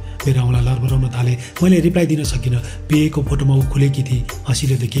झसङ्ग भएँ, मेरो औँला लरबराउन थाले। मैले रिप्लाई दिन सकिनँ। बिहेको फोटोमा ऊ खुलेकी थिए,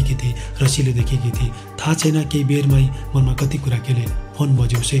 हँसिलो देखेकी थिए, रसिलो देखेकी थिए। थाहा छैन केही बेरमै मनमा कति कुरा केले। फोन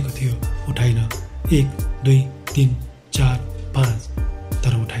बज्यो, उसैको थियो, उठाइन। 1 2 3 4 5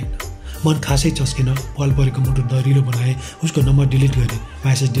 तर उठाइन। मन खासै चस्केन। पल परेको मुटु दरिलो बनाए। उसको नम्बर डिलिट गरेँ,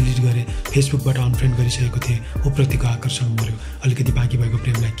 म्यासेज डिलिट गरेँ, फेसबुकबाट अनफ्रेन्ड गरिसकेको थिएँ। ऊ प्रतिको आकर्षण मर्यो। अलिकति बाँकी भएको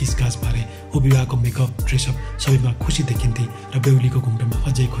प्रेमलाई किसकास पारेँ। ऊ विवाहको मेकअप, ड्रेसअप सबैमा खुसी देखिन्थे र बेहुलीको घुम्टोमा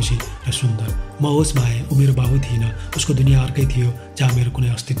अझै खुसी र सुन्दर। म होसमा आएँ। ऊ मेरो बाबु थिएन, उसको दुनियाँ अर्कै थियो जहाँ मेरो कुनै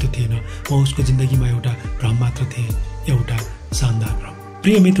अस्तित्व थिएन। म उसको जिन्दगीमा एउटा भ्रम मात्र थिएँ, एउटा शानदार भ्रम।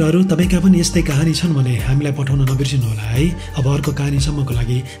 प्रिय मित्रहरू, तपाईँका पनि यस्तै कहानी छन् भने हामीलाई पठाउन नबिर्सिनु होला है। अब अर्को कहानीसम्मको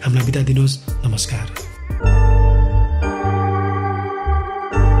लागि हामीलाई बिदा दिनुहोस्। नमस्कार।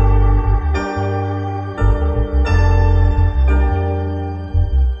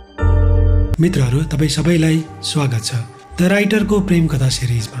 मित्रहरू, तपाईँ सबैलाई स्वागत छ द राइटरको प्रेम कथा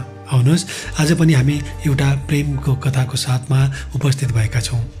सिरिजमा। आउनुहोस्, आज पनि हामी एउटा प्रेमको कथाको साथमा उपस्थित भएका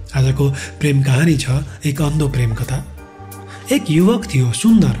छौँ। आजको प्रेम कहानी छ एक अन्धो प्रेम कथा। एक युवक थियो,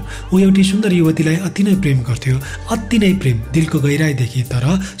 सुन्दर। ऊ एउटी सुन्दर युवतीलाई अति नै प्रेम गर्थ्यो, अति नै प्रेम, दिलको गहिराइदेखि। तर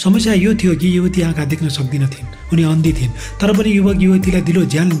समस्या यो थियो कि युवती आँखा देख्न सक्दिनथिन्, उनी अन्धी थिइन्। तर पनि युवक युवतीलाई दिलो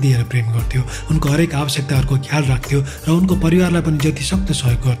ज्यान दिएर प्रेम गर्थ्यो, उनको हरेक आवश्यकताहरूको ख्याल राख्थ्यो र उनको परिवारलाई पनि जति सक्दो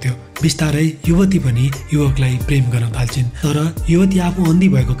सहयोग गर्थ्यो। बिस्तारै युवती पनि युवकलाई प्रेम गर्न थाल्छिन्। तर युवती आफू अन्धी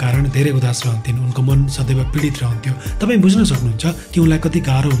भएको कारण धेरै उदास रहन्थिन्, उनको मन सदैव पीडित रहन्थ्यो। तपाईँ बुझ्न सक्नुहुन्छ कि उनलाई कति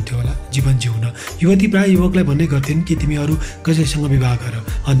गाह्रो हुन्थ्यो होला जीवन जिउन। युवती प्राय युवकलाई भन्ने गर्थिन् कि तिमीहरू कसैसँग विवाह गर,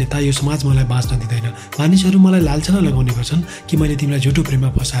 अन्यथा यो समाज मलाई बाँच्न दिँदैन। मानिसहरू मलाई लालचना लगाउने गर्छन् कि मैले तिमीलाई झुटो प्रेममा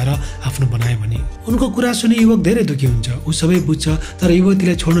फसाएर आफ्नो बनाएँ भने। उनको कुरा सुनि युवक धेरै दुःखी हुन्छ। ऊ सबै बुझ्छ, तर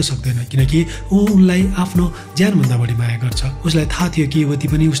युवतीलाई छोड्न सक्दैन, किनकि ऊ उनलाई आफ्नो ज्यानभन्दा बढी माया गर्छ। उसलाई थाहा थियो कि युवती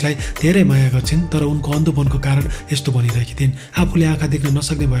पनि उसलाई धेरै माया गर्छिन्, तर उनको अन्धोपनको कारण यस्तो भनिरहेकी थिइन्। आफूले आँखा देख्न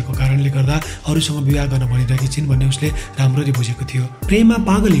नसक्ने भएको कारणले गर्दा अरूसँग विवाह गर्न भनिरहेकी छिन् भन्ने उसले राम्ररी बुझेको थियो। प्रेममा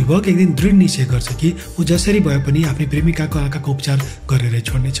पागल युवक एक दिन दृढ निश्चय गर्छ कि ऊ जसरी भए पनि आफ्नी प्रेमिकाको आँखाको उपचार गरेरै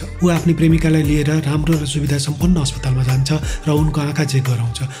छोड्नेछ। ऊ आफ्नी प्रेमिकालाई लिएर राम्रो र सुविधा सम्पन्न अस्पतालमा जान्छ र उनको आँखा चेक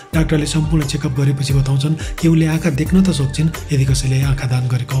गराउँछ। डाक्टरले सम्पूर्ण चेकअप गरेपछि बताउँछन् कि उनले आँखा देख्न त सक्छिन् यदि कसैले आँखा दान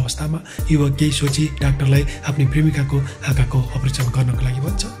गरेको अवस्थामा। युवक केही सोची डाक्टरलाई आफ्नी प्रेमिकाको आँखाको अपरेसन गर्नको लागि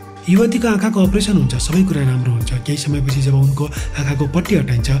भन्छ। युवतीको आँखाको अपरेसन हुन्छ, सबै कुरा राम्रो हुन्छ। केही समयपछि जब उनको आँखाको पट्टी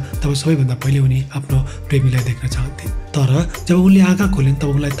हटाइन्छ तब सबैभन्दा पहिले उनी आफ्नो प्रेमीलाई देख्न चाहन्थिन्। तर जब उनले आँखा खोलिन् तब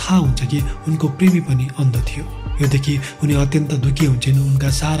उनलाई थाहा हुन्छ कि उनको प्रेमी पनि अन्ध थियो। यो देखि उनी अत्यन्त दुःखी हुन्छन्, उनका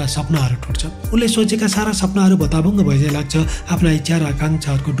सारा सपनाहरू टुट्छन्। उनले सोचेका सारा सपनाहरू भताभङ्ग भइझै लाग्छ। आफ्ना इच्छा र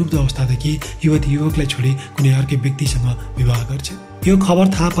आकाङ्क्षाहरूको डुब्दो अवस्थादेखि युवती युवकलाई छोडी कुनै अर्कै व्यक्तिसँग विवाह गर्छन्। यो खबर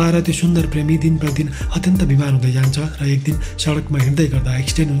थाहा पाएर त्यो सुन्दर प्रेमी दिन प्रतिदिन अत्यन्त बिमार हुँदै जान्छ र एक दिन सडकमा हिँड्दै गर्दा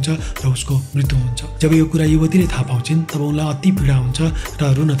एक्सिडेन्ट हुन्छ र उसको मृत्यु हुन्छ। जब यो कुरा युवतीले थाहा पाउँछिन् तब उनलाई अति पीडा हुन्छ र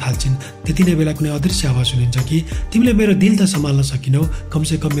रुन थाल्छिन्। त्यति नै बेला कुनै अदृश्य आवाज सुनिन्छ कि तिमीले मेरो दिल त सम्हाल्न सकिनौ,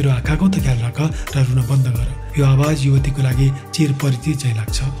 कमसे कम मेरो आँखाको त ख्याल राख र रुन बन्द गर। यो आवाज युवतीको लागि चिर परिचित चाहिँ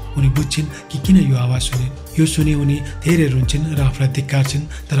लाग्छ। उनी बुझ्छिन् कि किन यो आवाज सुनिन्। यो सुनि उनी धेरै रुन्छिन् र आफूलाई धिक्कार्छिन्।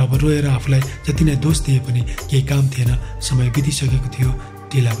 तर अब रोएर आफूलाई जति नै दोष दिए पनि केही काम थिएन, समय बितिसकेको थियो,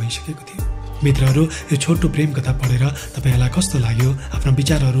 ढिला भइसकेको थियो। मित्रहरू, यो छोटो प्रेम कथा पढेर तपाईलाई कस्तो लाग्यो? आफ्ना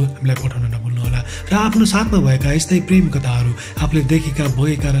विचारहरू हामीलाई पठाउन नभुल्नुहोला र आफ्नो साथमा भएका यस्तै प्रेम कथाहरू, आफूले देखेका,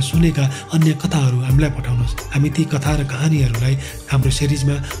 भोगेका र सुनेका अन्य कथाहरू हामीलाई पठाउनुहोस्। हामी ती कथा र कहानीहरूलाई हाम्रो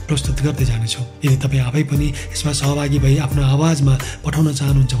सिरिजमा प्रस्तुत गर्दै जानेछौँ। यदि तपाईँ आफै पनि यसमा सहभागी भई आफ्नो आवाजमा पठाउन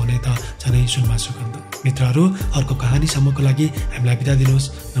चाहनुहुन्छ भने त झनै सुनमा सुगन्ध। मित्रहरू, अर्को कहानीसम्मको लागि हामीलाई बिदा दिनुहोस्।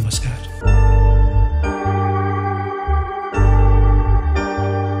 नमस्कार।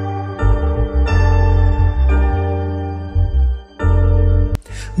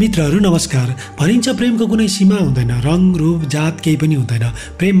 मित्रहरू नमस्कार। भनिन्छ प्रेमको कुनै सीमा हुँदैन, रङ, रूप, जात केही पनि हुँदैन।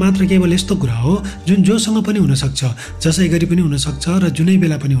 प्रेम मात्र केवल यस्तो कुरा हो जुन जोसँग पनि हुन सक्छ, जसै गरी पनि हुन सक्छ र जुनै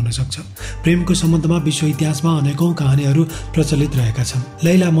बेला पनि हुन सक्छ। प्रेमको सम्बन्धमा विश्व इतिहासमा अनेकौं कहानीहरू प्रचलित रहेका छन्।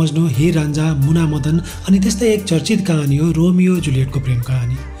 लैला मज्नु, हीर रान्झा, मुना मदन अनि त्यस्तै एक चर्चित कहानी हो रोमियो जुलियटको प्रेम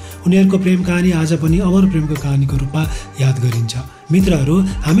कहानी। उनीहरूको प्रेम कहानी आज पनि अमर प्रेमको कहानीको रूपमा याद गरिन्छ। मित्रहरू,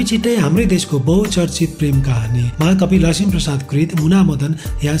 हामी छिट्टै हाम्रै देशको बहुचर्चित प्रेम कहानी महाकवि लक्ष्मीप्रसाद कृत मुना मदन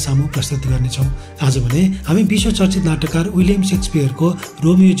यहाँ सामु प्रस्तुत गर्नेछौँ। आज भने हामी विश्व चर्चित नाटककार विलियम शेक्सपियरको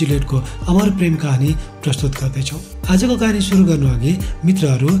रोमियो जुलियटको अमर प्रेम कहानी प्रस्तुत गर्दैछौँ। आजको कहानी सुरु गर्नु अघि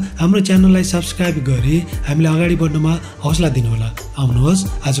मित्रहरू, हाम्रो च्यानललाई सब्स्क्राइब गरी हामीलाई अगाडि बढ्नमा हौसला दिनुहोला। आउनुहोस्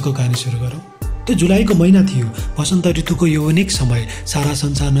आजको कहानी सुरु गरौँ। त्यो जुलाईको महिना थियो, वसन्त ऋतुको यौवनिक समय। सारा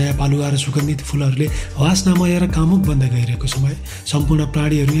संसार नयाँ पालुवा र सुगन्धित फुलहरूले वासनामय र कामुक बन्दै गइरहेको समय। सम्पूर्ण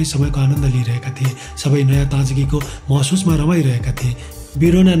प्राणीहरू यही समयको आनन्द लिइरहेका थिए। सबै नयाँ ताजगीको महसुसमा रमाइरहेका थिए।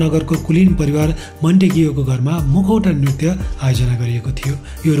 बिरोना नगरको कुलीन परिवार मन्टेगियोको घरमा मुखौटा नृत्य आयोजना गरिएको थियो।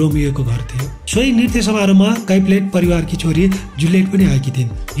 यो रोमियोको घर थियो। सोही नृत्य समारोहमा कैप्लेट परिवारकी छोरी जुलियट पनि आएकी थिइन्।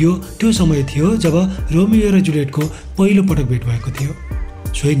 यो त्यो समय थियो जब रोमियो र जुलियटको पहिलो पटक भेट भएको थियो।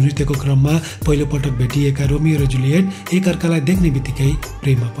 सोही नृत्यको क्रममा पहिलो पटक भेटिएका रोमियो र जुलियट एकअर्कालाई देख्ने बित्तिकै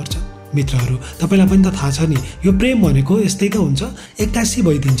प्रेममा पर्छन्। मित्रहरू, तपाईँलाई पनि त थाहा छ नि, यो प्रेम भनेको यस्तै त हुन्छ, एक्कासी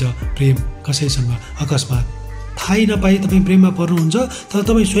भइदिन्छ प्रेम कसैसँग अकस्मात। थाहै नपाई तपाईँ प्रेममा पर्नुहुन्छ, तर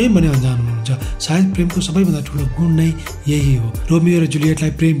तपाईँ स्वयं भने अनजान हुनुहुन्छ। सायद प्रेमको सबैभन्दा ठुलो गुण नै यही हो। रोमियो र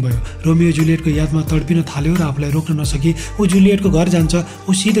जुलियटलाई प्रेम भयो। रोमियो जुलियटको यादमा तडपिन थाल्यो र आफूलाई रोक्न नसकी ऊ जुलियटको घर जान्छ।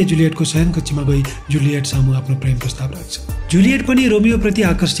 ऊ सिधै जुलियटको शयनकक्षमा गई जुलियट सामु आफ्नो प्रेम प्रस्ताव राख्छ। जुलियट पनि रोमियोप्रति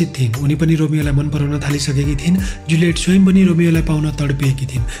आकर्षित थिइन्। उनी पनि रोमियोलाई मन पराउन थालिसकेकी थिइन्। जुलियट स्वयं पनि रोमियोलाई पाउन तडपिएकी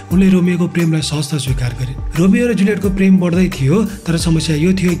थिइन्। उनले रोमियोको प्रेमलाई सहजता स्वीकार गरिन्। रोमियो र जुलियटको प्रेम बढ्दै थियो, तर समस्या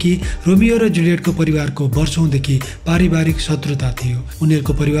यो थियो कि रोमियो र जुलियटको परिवारको वर्षौंदेखि पारिवारिक शत्रुता थियो।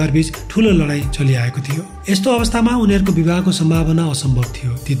 उनीहरूको परिवारबीच ठूलो लडाईँ चलिआएको थियो। यस्तो अवस्थामा उनीहरूको विवाहको सम्भावना असम्भव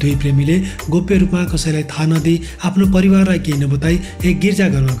थियो। ती दुई प्रेमीले गोप्य रूपमा कसैलाई थाहा नदिई आफ्नो परिवारलाई केही नबताई एक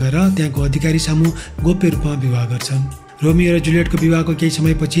गिर्जाघरमा गएर त्यहाँको अधिकारी सामु गोप्य रूपमा विवाह गर्छन्। रोमियो र जुलियटको विवाहको केही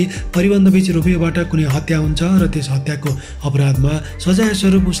समयपछि परिबन्धबीच रोमियोबाट कुनै हत्या हुन्छ र त्यस हत्याको अपराधमा सजाय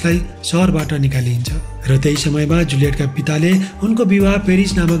स्वरूप उसलाई सहरबाट निकालिन्छ र त्यही समयमा जुलियटका पिताले उनको विवाह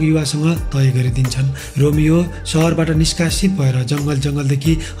पेरिस नामक युवासँग तय गरिदिन्छन्। रोमियो सहरबाट निष्कासित भएर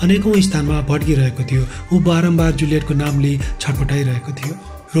जंगलदेखि अनेकौं स्थानमा भड्किरहेको थियो। ऊ बारम्बार जुलियटको नाम लिई छटपटाइरहेको थियो।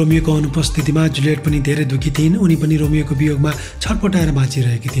 रोमियोको अनुपस्थितिमा जुलियट पनि धेरै दुखी थिइन्। उनी पनि रोमियोको वियोगमा छटपटाएर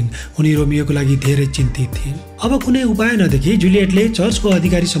बाँचिरहेकी थिइन्। उनी रोमियोको लागि धेरै चिन्तित थिइन्। अब कुनै उपाय नदेखि जुलियटले चर्चको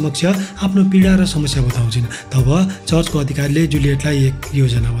अधिकारी समक्ष आफ्नो पीडा र समस्या बताउँछिन्। तब चर्चको अधिकारीले जुलियटलाई एक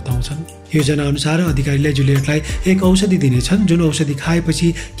योजना बताउँछन्। योजना अनुसार अधिकारीले जुलियटलाई एक औषधि दिनेछन्, जुन औषधि खाएपछि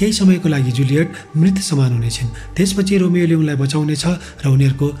केही समयको लागि जुलियट मृत समान हुनेछिन्। त्यसपछि रोमियोले उनलाई बचाउनेछ र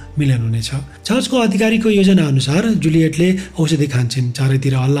उनीहरूको मिलन हुनेछ। चर्चको अधिकारीको योजना अनुसार जुलियटले औषधि खान्छन्।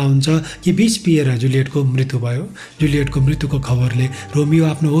 चारैतिर हल्ला हुन्छ कि विष पिएर जुलियटको मृत्यु भयो। जुलियटको मृत्युको खबरले रोमियो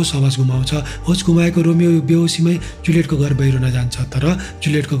आफ्नो होस आवाज गुमाउँछ। होस गुमाएको रोमियो बेहोसीमै जुलियटको घर बाहिर जान्छ। तर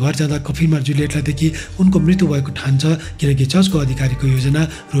जुलियटको घर जाँदा कफिनमा जुलियटलाई देखि उनको मृत्यु भएको ठान्छ, किनकि चर्चको अधिकारीको योजना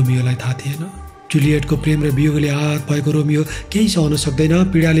रोमियोलाई थाहा थिएन। जुलियटको प्रेम र वियोगले आहत भएको रोमियो केही सहन सक्दैन।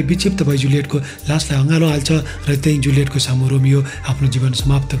 पीडाले विक्षिप्त भई जुलियटको लासलाई अँगालो हाल्छ र त्यही जुलियटको सामु रोमियो आफ्नो जीवन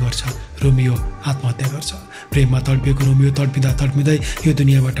समाप्त गर्छ। रोमियो आत्महत्या गर्छ। प्रेममा तडपिएको रोमियो तडपिँदै यो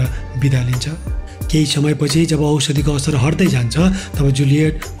दुनियाँबाट बिदा लिन्छ। केही समयपछि जब औषधिको असर हट्दै जान्छ तब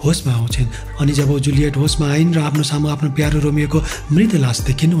जुलियट होसमा आउँछिन्। अनि जब जुलियट होसमा आइन् र आफ्नो सामु आफ्नो प्यारो रोमियोको मृत लास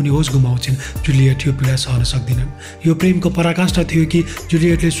देखिन्, उनी होस गुमाउँछिन्। जुलियट यो पीडा सहन सक्दिनन्। यो प्रेमको पराकाष्ठा थियो कि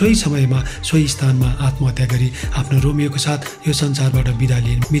जुलियटले सोही समयमा सोही स्थानमा आत्महत्या गरी आफ्नो रोमियोको साथ यो संसारबाट बिदा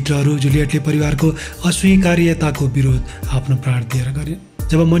लिइन्। मित्रहरू, जुलियटले परिवारको अस्वीकार्यताको विरोध आफ्नो प्राण दिएर गरिन्।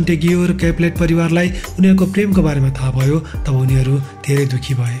 जब मोन्टेग्यू र क्यापुलेट परिवारलाई उनीहरूको प्रेमको बारेमा थाहा भयो तब उनीहरू धेरै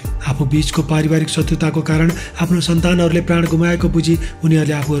दुखी भए। आफू बीचको पारिवारिक शत्रुताको कारण आफ्नो सन्तानहरूले प्राण गुमाएको बुझी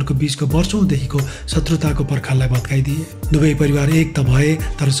उनीहरूले आफूहरूको बीचको वर्षौंदेखिको शत्रुताको पर्खाललाई भत्काइदिए। दुवै परिवार एक त भए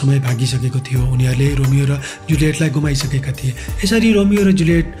तर समय भागिसकेको थियो। उनीहरूले रोमियो र जुलियटलाई गुमाइसकेका थिए। यसरी रोमियो र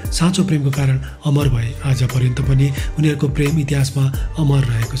जुलियट साँचो प्रेमको कारण अमर भए। आज पर्यन्त पनि उनीहरूको प्रेम इतिहासमा अमर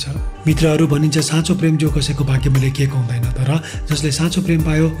रहेको छ। मित्रहरू, भनिन्छ साँचो प्रेम जो कसैको भाग्यमा लेखिएको हुँदैन, तर जसले साँचो प्रेम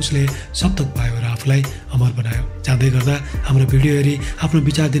पायो उसले सब थोक पायो र आफूलाई अमर बनायो। जाँदै गर्दा हाम्रो भिडियो हेरी आफ्नो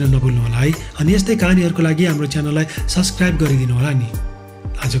विचार दिन नभुल्नु होला है। अनि यस्तै कहानीहरूको लागि हाम्रो च्यानललाई सब्स्क्राइब गरिदिनु होला नि।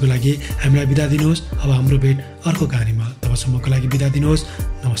 आजको लागि हामीलाई बिदा दिनुहोस्। अब हाम्रो भेट अर्को कहानीमा। तबसम्मको लागि बिदा दिनुहोस्।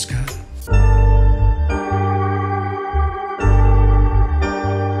 नमस्कार।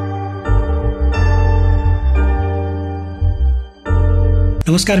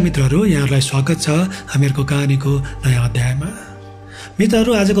 नमस्कार मित्रहरू, यहाँहरूलाई स्वागत छ हामीहरूको कहानीको नयाँ अध्यायमा।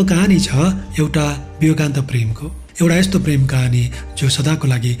 मित्रहरू, आजको कहानी छ एउटा वियोगान्त प्रेमको। एउटा यस्तो प्रेम कहानी जो सदाको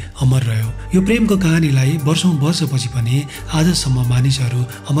लागि अमर रह्यो। यो प्रेमको कहानीलाई वर्षौं वर्षपछि पनि आजसम्म मानिसहरू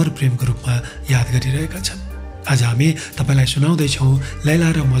अमर प्रेमको रूपमा याद गरिरहेका छन्। आज हामी तपाईलाई सुनाउँदैछौँ लैला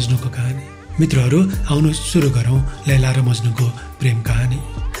र मजनुको कहानी। मित्रहरू, आउनु सुरु गरौँ लैला र मजनुको प्रेम कहानी।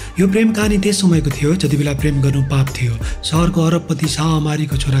 यो प्रेम कहानी त्यस समयको थियो जति बेला प्रेम गर्नु पाप थियो। सहरको अरबपति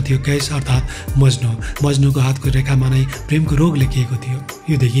शाहअमारीको छोरा थियो कैस अर्थात् मजनु। मजनुको हातको रेखामा नै प्रेमको रोग लेखिएको थियो।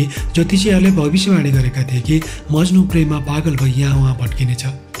 यो देखि ज्योतिषीहरूले भविष्यवाणी गरेका थिए कि मजनु प्रेममा पागल भई यहाँ उहाँ भट्किनेछ।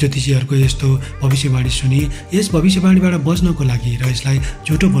 ज्योतिषीहरूको यस्तो भविष्यवाणी सुनि यस भविष्यवाणीबाट बच्नको लागि र यसलाई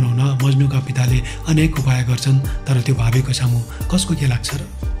झुटो बनाउन मजनुका पिताले अनेक उपाय गर्छन्। तर त्यो भावेको सामु कसको के लाग्छ र?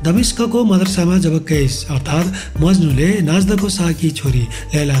 दमिश्कको मदरसामा जब कैस अर्थात् मजनुले नाज्दको साकी छोरी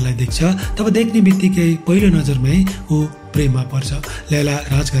लैलालाई देख्छ तब देख्ने बित्तिकै पहिलो नजरमै ऊ प्रेममा पर्छ। लैला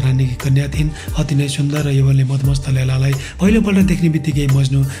राजघरानीकी कन्या थिइन्। अति नै सुन्दर र यौवनले मदमस्त लैलालाई पहिलोपल्ट देख्ने बित्तिकै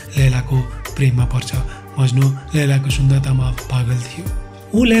मजनु लैलाको प्रेममा पर्छ। मजनु लैलाको सुन्दरतामा पागल थियो।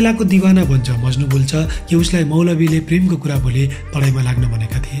 ऊ लैलाको दिवाना बन्छ। मजनु बोल्छ कि उसलाई मौलवीले प्रेमको कुरा बोली पढाइमा लाग्न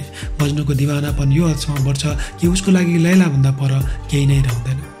भनेका थिए। मजनुको दिवानापन यो हदसम्म बढ्छ कि उसको लागि लैलाभन्दा पर केही नै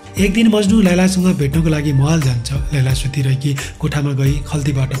रहँदैन। एक दिन मजनु लैलासँग भेट्नको लागि महल जान्छ। लैला सुतिरहेकी कोठामा गई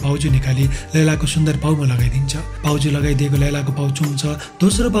खल्तीबाट पाउजु निकाली लैलाको सुन्दर पाउमा लगाइदिन्छ। पाउजु लगाइदिएको लैलाको पाउ चुम्छ।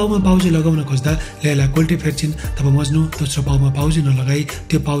 दोस्रो पाउमा पाउजु लगाउन खोज्दा लैला कोल्टे फेर्छिन्। तब मजनु दोस्रो पाउमा पाउजु नलगाई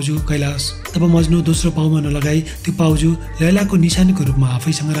त्यो पाउजु लैलाको निशानीको रूपमा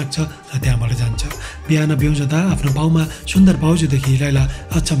आफैसँग राख्छ र त्यहाँबाट जान्छ। बिहान बिउजदा आफ्नो पाउमा सुन्दर पाउजु देखि लैला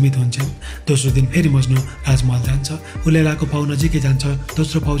अचम्मित हुन्छन्। दोस्रो दिन फेरि मजनु राजमहल जान्छ। ऊ लैलाको पाउ नजिकै जान्छ।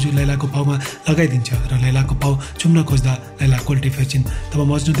 दोस्रो पाउजु लैलाको पाउमा लगाइदिन्छ र लैलाको पाउ चुम्न खोज्दा लैला कोल्टे फेर्छिन्। तब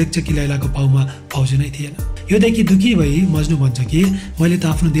मजनु देख्छ कि लैलाको पाउमा पाउजु नै थिएन। यो देखि दुखी भई मजनु भन्छ कि मैले त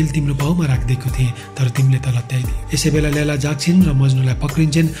आफ्नो दिल तिम्रो पाउमा राखिदिएको थिएँ तर तिमीले त लत्याइदिए। यसै बेला लैला जाग्छिन् र मजनुलाई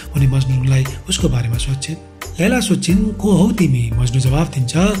पक्रिन्छन्। उनी मजनुलाई उसको बारेमा सोध्छिन्। लैला सोध्छिन्, को हौ तिमी? मजनु जवाफ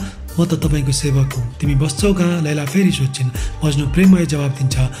दिन्छ, म त तपाईको सेवक हुँ। तिमी बस्छौ कहाँ? लैला फेरि सोध्छिन्। मजनु प्रेममय जवाब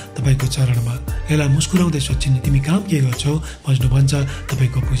दिन्छ, तपाईको चरणमा। लैला मुस्कुराउँदै सोध्छिन्, तिमी काम के गर्छौ? मजनु भन्छ,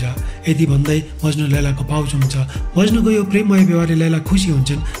 तपाईको पूजा। यति भन्दै मजनु लैलाको पाउ चुम्छ। मजनुको यो प्रेममय व्यवहारले लैला खुसी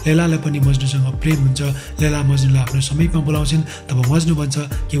हुन्छन्। लैलालाई पनि मजनुसँग प्रेम हुन्छ। लैला मजनुलाई आफ्नो समीपमा बोलाउँछिन्। तब मजनु भन्छ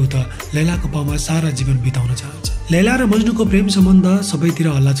कि ऊ त लैलाको पाउमा सारा जीवन बिताउन चाहन्छ। लैला र मजनुको प्रेम सम्बन्ध सबैतिर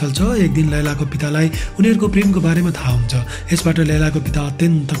हल्ला चल्छ। एक दिन लैलाको पितालाई उनीहरूको प्रेमको बारेमा थाहा हुन्छ। यसबाट लैलाको पिता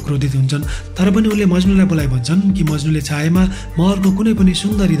अत्यन्त क्रोधित हुन्छन्। तर पनि उनले मजनुलाई बोलाइ भन्छन् कि मजनुले चाहेमा महलको कुनै पनि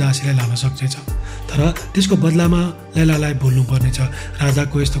सुन्दरी दासीलाई लान सक्नेछ, तर त्यसको बदलामा लैलालाई बोल्नु पर्नेछ।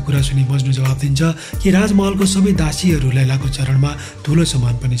 राजाको यस्तो कुरा सुनि मजनु जवाब दिन्छ कि राजमहलको सबै दासीहरू लैलाको चरणमा धुलो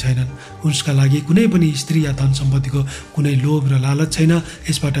समान पनि छैनन्। उसका लागि कुनै पनि स्त्री या धन सम्पत्तिको कुनै लोभ र लालच छैन।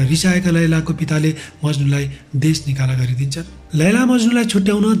 यसबाट रिसाएका लैलाको पिताले मजनुलाई देश निकाला गरिदिन्छन्। लैला मजनुलाई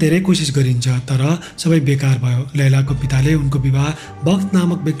छुट्याउन धेरै कोसिस गरिन्छ तर सबै बेकार भयो। लैलाको पिताले उनको विवाह बख्त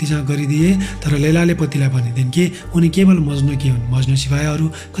नामक व्यक्तिसँग गरिदिए तर लैलाले पतिलाई भनिदिन् कि उनी केवल मजनु कि हुन्। मजनु सिवाय अरू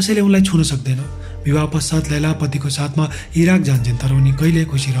कसैले उनलाई छुन सक्दैन। विवाह पश्चात लैला पतिको साथमा इराक जान्छन् तर उनी कहिले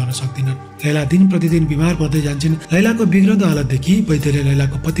खुसी रहन सक्दिनन्। लैला दिन प्रतिदिन बिमार पर्दै जान्छन्। लैलाको बिग्रदो हालतदेखि वैद्यले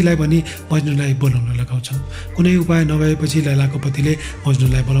लैलाको पतिलाई पनि मजनुलाई बोलाउन लगाउँछन्। कुनै उपाय नभएपछि लैलाको पतिले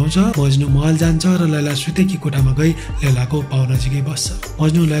मजनुलाई बोलाउँछ। मजनु महल जान्छ र लैला सुतेकी कोठामा गई लैलाको पाउ नजिकै बस्छ।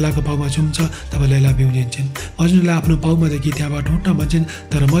 मजनु लैलाको पाउमा चुम्छ। तब लैला बिउजिन्छन्। मजनुलाई आफ्नो पाउमादेखि त्यहाँबाट उठ्न भन्छन्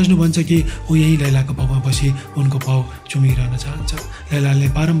तर मजनु भन्छ कि ऊ यही लैलाको पाउमा बसी उनको पाउ चुमिरहन चाहन्छ। लैलाले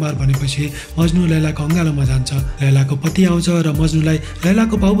बारम्बार भनेपछि मजनु लैलाको अङ्गालोमा जान्छ। लैलाको पति आउँछ र मजनुलाई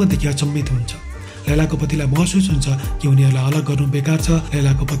लैलाको पाउमा देखि अचम्मित हुन्छ। लैलाको पतिलाई महसुस हुन्छ कि उनीहरूलाई अलग गर्नु बेकार छ।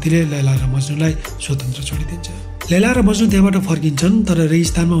 लैलाको पतिले लैला र मजनुलाई स्वतन्त्र छोडिदिन्छ। लैला र मजनू त्यहाँबाट फर्किन्छन्, तर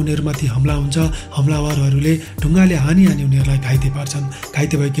रेगिस्तानमा उनीहरूमाथि हमला हुन्छ। हमलावरहरूले ढुङ्गाले हानी उनीहरूलाई घाइते पार्छन्।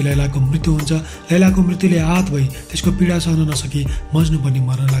 घाइते भएकी लैलाको मृत्यु हुन्छ। लैलाको मृत्युले आहत भई त्यसको पीडा सहन नसकी मजनू पनि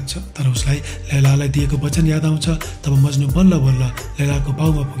मर्न लाग्छ। तर उसलाई लैलालाई दिएको वचन याद आउँछ। तब मजनू बल्ल बल्ल लैलाको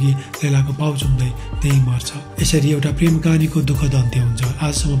पाउमा पुगी लैलाको पाउ चुम्दै त्यहीँ मर्छ। यसरी एउटा प्रेम कहानीको दुःखद अन्त्य हुन्छ।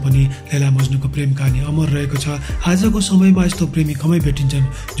 आजसम्म पनि लैला मजनूको प्रेम कहानी अमर रहेको छ। आजको समयमा यस्तो प्रेमी कमै भेटिन्छन्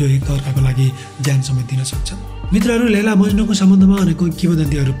जो एकअर्काको लागि ज्यान समेत दिन सक्छन्। मित्रहरू, लैला मजनूको सम्बन्धमा अनेकौं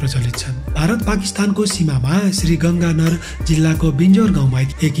किंवदन्तीहरू प्रचलित छन्। भारत पाकिस्तानको सीमामा श्री गङ्गानगर जिल्लाको बिन्जोर गाउँमा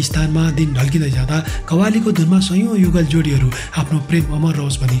एक स्थानमा दिन ढल्किँदै जाँदा कव्वालीको धुनमा सयौं युगल जोडीहरू आफ्नो प्रेम अमर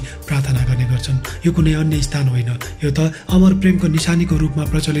रहोस् भनी प्रार्थना गर्ने गर्छन्। यो कुनै अन्य स्थान होइन, यो त अमर प्रेमको निशानीको रूपमा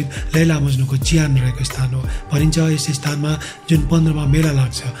प्रचलित लैला मजनूको चिहान रहेको स्थान हो। भनिन्छ यस स्थानमा जुन 15मा मेला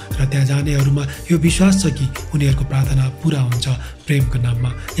लाग्छ र त्यहाँ जानेहरूमा यो विश्वास छ कि उनीहरूको प्रार्थना पूरा हुन्छ प्रेमको नाममा।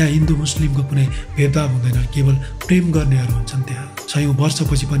 यहाँ हिन्दू मुस्लिमको कुनै भेदभाव हुँदैन, केवल प्रेम गर्नेहरू हुन्छन् त्यहाँ। सयौं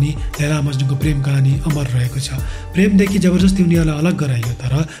वर्षपछि पनि लैला मजनूको प्रेम कहानी अमर रहेको छ। प्रेमदेखि जबरजस्ती उनीहरूलाई अलग गराइयो,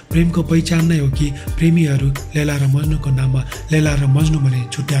 तर प्रेमको पहिचान नै हो कि प्रेमीहरू लैला र मजनूको नाममा लैला र मजनू भने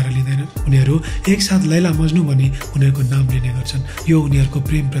छुट्याएर लिँदैन। उनीहरू एकसाथ लैला मजनू भनी उनीहरूको नाम लिने गर्छन्। यो उनीहरूको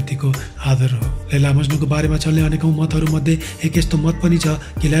प्रेमप्रतिको आदर हो। लैला मजनूको बारेमा चल्ने अनेकौं मतहरूमध्ये एक यस्तो मत पनि छ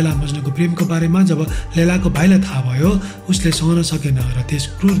कि लैला मजनूको प्रेमको बारेमा जब लैलाको भाइलाई थाहा भयो, उसले सहन सकेन र त्यस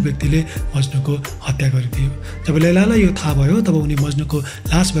क्रूर व्यक्तिले मजनूको हत्या गरिदियो। जब लैलालाई यो थाहा भयो, तब उनी मजनूको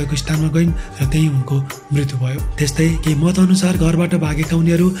लास भएको स्थानमा गइन् र त्यही उनको मृत्यु भयो। त्यस्तै केही मत अनुसार घरबाट भागेका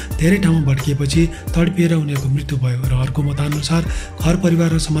उनीहरू धेरै ठाउँमा भड्किएपछि तडपिएर उनीहरूको मृत्यु भयो र अर्को मत अनुसार घर परिवार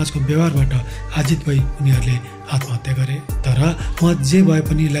र समाजको व्यवहारबाट आजित भई उनीहरूले आत्महत्या गरे। तर मत जे भए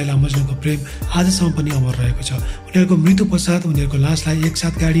पनि लैला मजनूको प्रेम आजसम्म पनि अमर रहेको छ। उनीहरूको मृत्यु पश्चात उनीहरूको लासलाई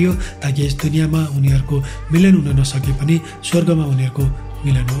एकसाथ गाडियो ताकि यस दुनियाँमा उनीहरूको मिलन हुन नसके पनि स्वर्गमा उनीहरूको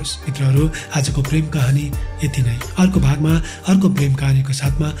मिलन होस्। मित्रहरू, आजको प्रेम कहानी यति नै। अर्को भागमा अर्को प्रेम कहानीको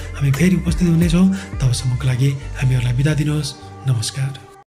साथमा हामी फेरि उपस्थित हुनेछौँ। तबसम्मको लागि हामीहरूलाई बिदा दिनुहोस्। नमस्कार।